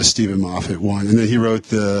that's a Stephen Moffat one. And then he wrote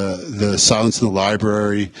the Silence in the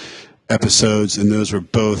Library episodes, and those were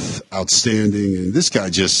both outstanding. And this guy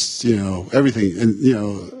just, everything. And,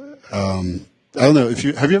 I don't know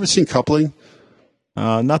have you ever seen Coupling?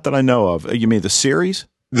 Not that I know of. You mean the series?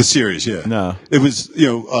 The series, yeah. No. It was,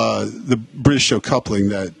 the British show Coupling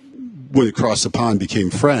that when it crossed the pond became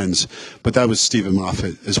Friends, but that was Stephen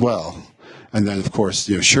Moffat as well. And then, of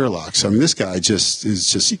course, Sherlock. So, I mean, this guy he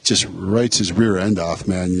just writes his rear end off,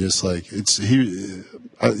 man. Just like, he's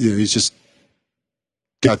just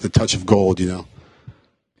got the touch of gold,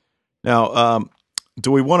 Now,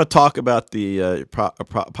 do we want to talk about the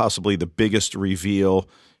possibly the biggest reveal,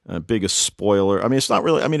 biggest spoiler? I mean, it's not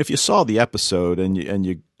really. I mean, if you saw the episode and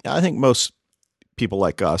you, I think most people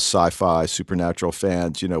like us, sci-fi, supernatural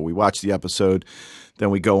fans, we watch the episode, then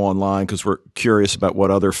we go online because we're curious about what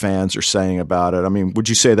other fans are saying about it. I mean, would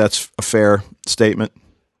you say that's a fair statement?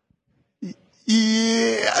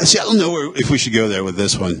 Yeah. See, I don't know if we should go there with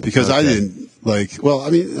this one because I didn't like. Well, I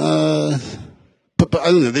mean, but I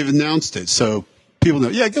don't know. They've announced it, so people know.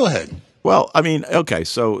 Yeah, go ahead. Well, I mean, okay,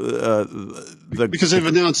 so because they've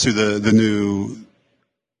announced who the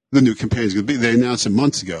new campaign is going to be. They announced it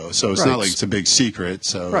months ago, so it's not like it's a big secret.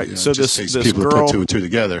 So right, so it just this takes people girl, to put 2 and 2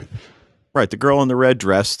 together. Right, the girl in the red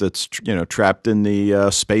dress that's trapped in the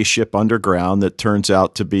spaceship underground that turns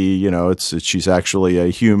out to be she's actually a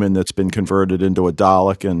human that's been converted into a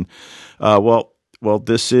Dalek, and well,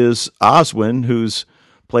 this is Oswin, who's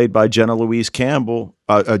played by Jenna Louise Coleman,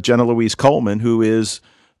 who is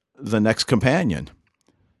the next companion.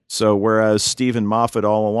 So whereas Stephen Moffat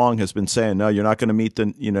all along has been saying, no, you're not going to meet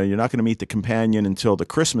the companion until the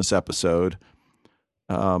Christmas episode,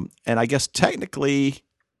 and I guess technically.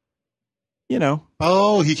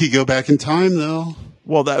 Oh, he could go back in time, though.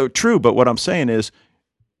 Well, true, but what I'm saying is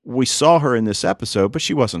we saw her in this episode, but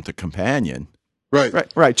she wasn't the companion.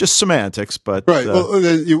 Right. Just semantics, but... Right. Well,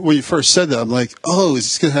 then when you first said that, I'm like, oh,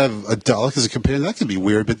 is he going to have a Dalek as a companion? That could be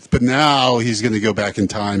weird, but now he's going to go back in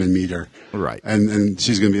time and meet her. Right. And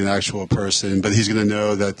she's going to be an actual person, but he's going to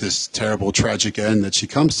know that this terrible, tragic end that she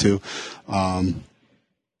comes to...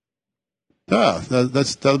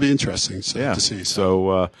 that'll be interesting to see.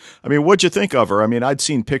 So, I mean, what'd you think of her? I mean, I'd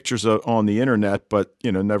seen pictures on the internet, but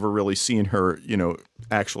never really seen her,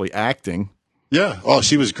 actually acting. Yeah. Oh,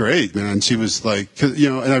 she was great, man. She was like,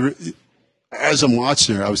 and as I'm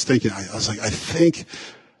watching her, I was thinking, I was like,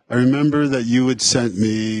 I remember that you had sent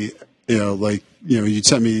me, you'd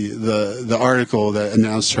sent me the article that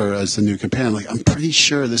announced her as the new companion. Like, I'm pretty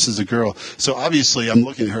sure this is a girl. So obviously, I'm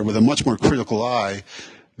looking at her with a much more critical eye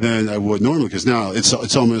than I would normally, because now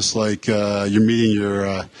it's almost like you're meeting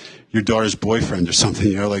your daughter's boyfriend or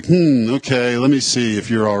something. Like, okay, let me see if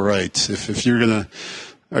you're all right, if you're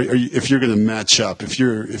gonna match up, if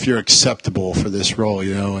you're acceptable for this role,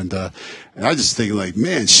 and I just think like,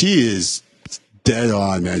 man, she is dead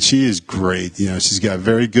on, man. She is great. She's got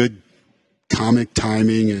very good comic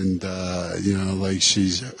timing, and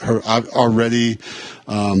she's already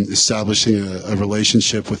establishing a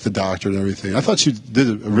relationship with the Doctor and everything. I thought she did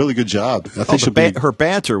a really good job. I think her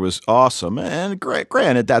banter was awesome, and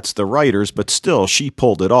granted that's the writers, but still she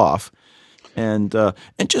pulled it off. And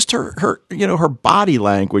just her her body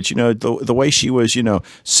language, the way she was,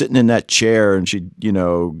 sitting in that chair, and she'd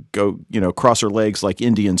go cross her legs like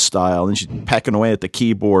Indian style, and she'd pecking away at the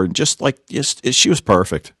keyboard, and just she was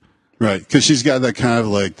perfect. Right, because she's got that kind of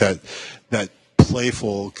like that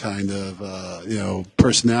playful kind of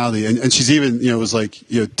personality, and she's even was like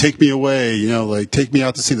take me away, like take me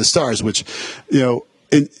out to see the stars, which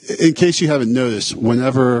in case you haven't noticed,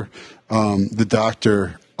 whenever the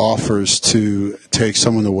Doctor offers to take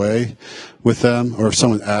someone away with them, or if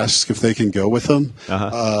someone asks if they can go with them,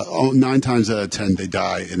 9 times out of 10 they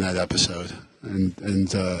die in that episode, and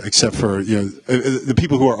except for the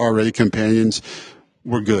people who are already companions.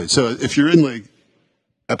 We're good. So if you're in like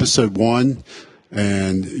episode 1,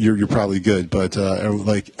 and you're probably good. But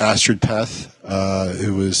like Astrid Peth,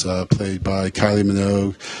 who was played by Kylie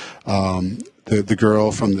Minogue, the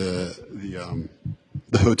girl from the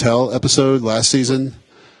hotel episode last season.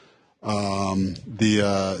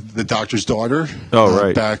 The doctor's daughter. Oh,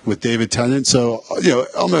 right. Back with David Tennant. So,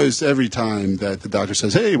 almost every time that the doctor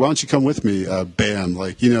says, "Hey, why don't you come with me?" Bam.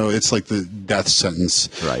 Like, it's like the death sentence.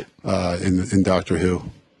 Right. In Doctor Who.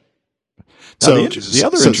 Now, the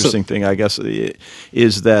other interesting thing, I guess,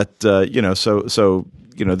 is that,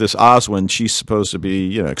 this Oswin, she's supposed to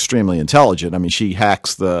be, extremely intelligent. I mean, she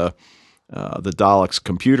hacks the Daleks'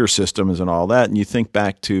 computer systems and all that. And you think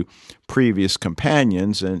back to previous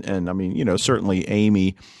companions, and I mean, certainly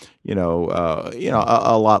Amy, a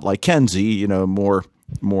lot like Kenzie, more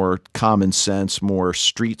common sense, more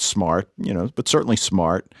street smart, but certainly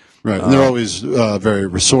smart. Right. And they're always very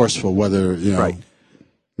resourceful, whether, Right.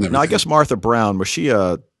 Now, I guess Martha Brown, was she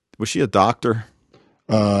a doctor?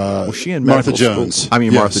 Was she in Martha medical Jones? School? I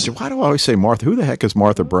mean, Yes. Martha. Why do I always say Martha? Who the heck is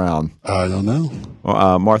Martha Brown? I don't know.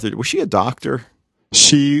 Martha, was she a doctor?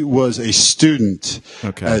 She was a student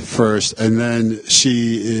Okay. at first, and then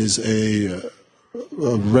she is a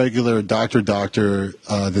regular doctor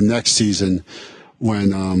the next season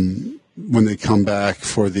when they come back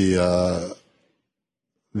for the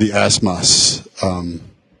Asmas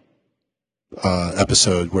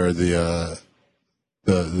episode where the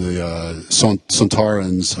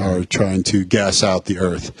Sontarans are trying to gas out the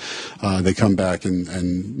Earth. They come back,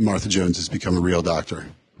 and Martha Jones has become a real doctor.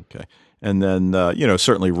 Okay. And then,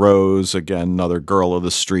 certainly Rose, again, another girl of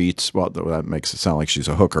the streets. Well, that makes it sound like she's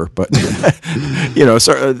a hooker, but,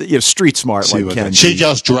 street smart like Ken. She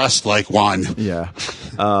just dressed like one. Yeah.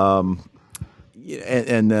 And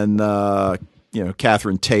then,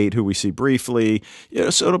 Catherine Tate, who we see briefly.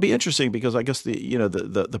 So it'll be interesting because I guess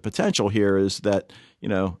the potential here is that,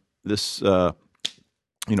 this,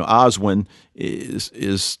 Oswin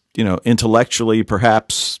is intellectually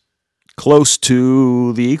perhaps close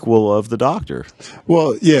to the equal of the Doctor.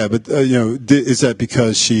 Well, yeah, but is that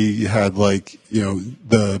because she had the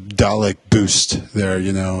Dalek boost there,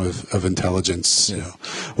 of intelligence?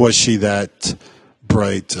 Was she that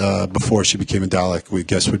bright before she became a Dalek? We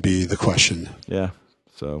guess would be the question. Yeah.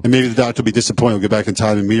 So, and maybe the Doctor will be disappointed. We'll go back in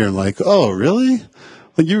time and meet her and oh, really?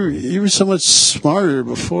 Like you were so much smarter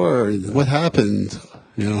before. What happened?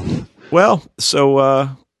 Well,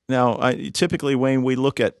 so. Now, typically, Wayne, we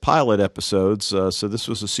look at pilot episodes. So this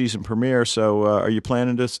was a season premiere. So are you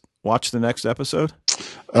planning to watch the next episode?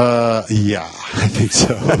 Yeah, I think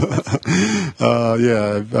so.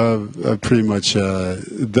 I've pretty much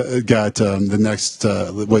got the next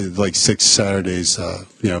 6 Saturdays,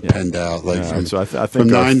 penned out. So I think from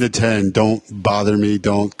 9 to 10. Don't bother me.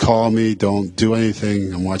 Don't call me. Don't do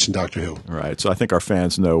anything. I'm watching Doctor Who. All right. So I think our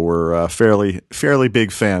fans know we're fairly big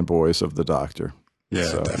fanboys of the Doctor. Yeah,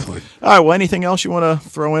 so, definitely. All right. Well, anything else you want to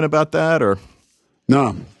throw in about that, or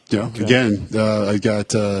no? Again, I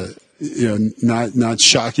got not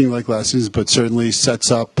shocking like last season, but certainly sets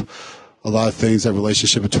up a lot of things. That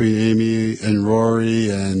relationship between Amy and Rory,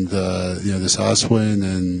 and this Oswin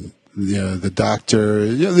and the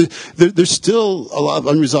Doctor. There's still a lot of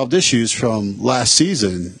unresolved issues from last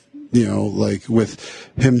season. With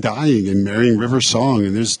him dying and marrying River Song,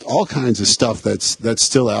 and there's all kinds of stuff that's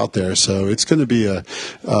still out there. So it's going to be a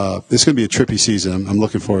trippy season. I'm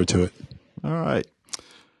looking forward to it. All right.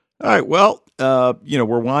 Well,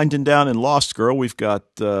 we're winding down in Lost Girl. We've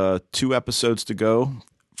got 2 episodes to go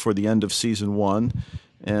for the end of season 1,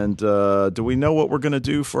 and do we know what we're going to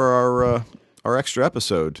do for our extra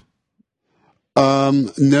episode?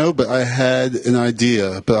 No, but I had an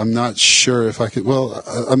idea, but I'm not sure if I could. Well,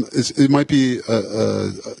 it might be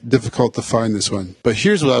difficult to find this one. But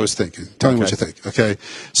here's what I was thinking. Tell me what you think. Okay,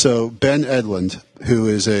 so Ben Edlund, who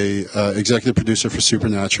is a executive producer for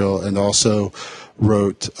Supernatural and also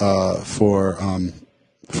wrote for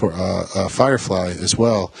Firefly as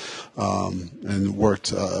well, and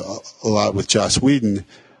worked a lot with Joss Whedon,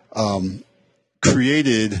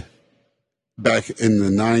 created. Back in the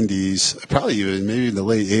 90s, probably even maybe in the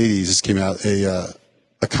late 80s, this came out a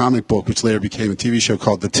comic book which later became a TV show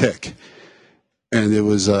called The Tick, and it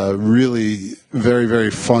was really very,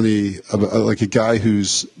 very funny. Like a guy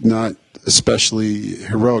who's not especially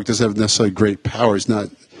heroic, doesn't have necessarily great powers.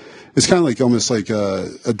 It's kind of like almost like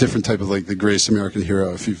a different type of the Greatest American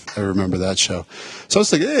Hero, if you ever remember that show. So I was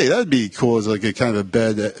thinking, hey, that'd be cool as like a kind of a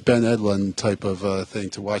Ben Edlund type of thing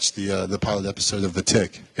to watch the pilot episode of The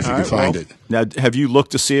Tick, if you can find it. Now, have you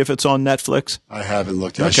looked to see if it's on Netflix? I haven't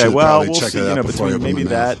looked. Okay, well, we'll see. Between maybe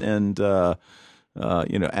that and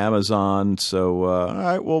Amazon. So all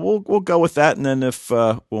right, well, we'll go with that, and then if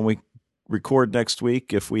when we record next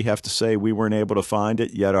week, if we have to say we weren't able to find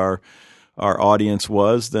it yet, our our audience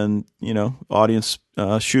was, then, audience,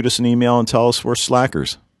 shoot us an email and tell us we're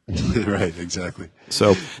slackers. Right, exactly.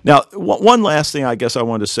 So now, one last thing I guess I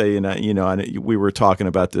wanted to say, and we were talking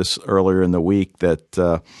about this earlier in the week.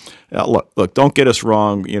 That look, don't get us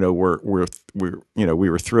wrong. We were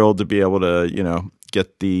thrilled to be able to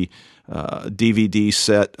get the DVD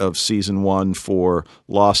set of season 1 for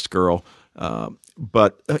Lost Girl.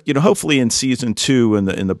 But hopefully in season 2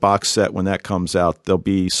 in the box set when that comes out, there'll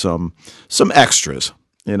be some extras.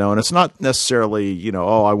 And it's not necessarily,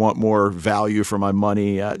 I want more value for my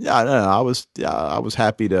money. I was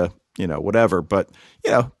happy to, whatever, but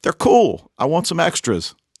they're cool. I want some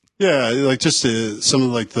extras. Yeah, like just some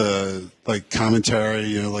of the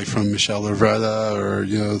commentary, like from Michelle Lovretta, or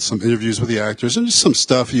some interviews with the actors, and just some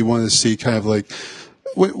stuff you want to see, kind of like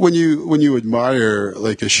when you admire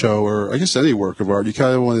like a show or I guess any work of art, you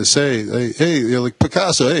kind of want to say, hey, like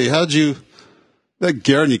Picasso, hey, that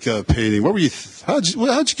Guernica painting, what were you? How'd you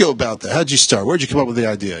go about that? How'd you start? Where'd you come up with the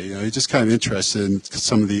idea? You're just kind of interested in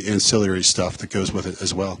some of the ancillary stuff that goes with it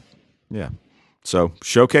as well. Yeah. So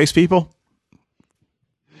showcase people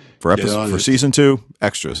for season 2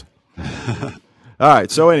 extras. All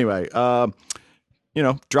right. So anyway, drop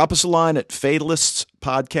us a line at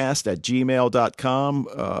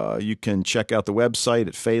fatalistspodcast@gmail.com. You can check out the website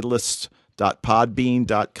at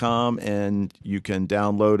fatalists.podbean.com, and you can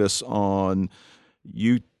download us on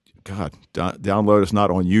download us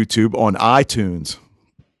not on YouTube, on iTunes.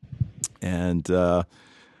 And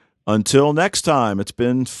until next time, it's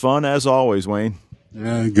been fun as always, Wayne.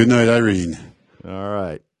 Yeah, good night, Irene. All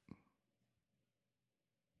right.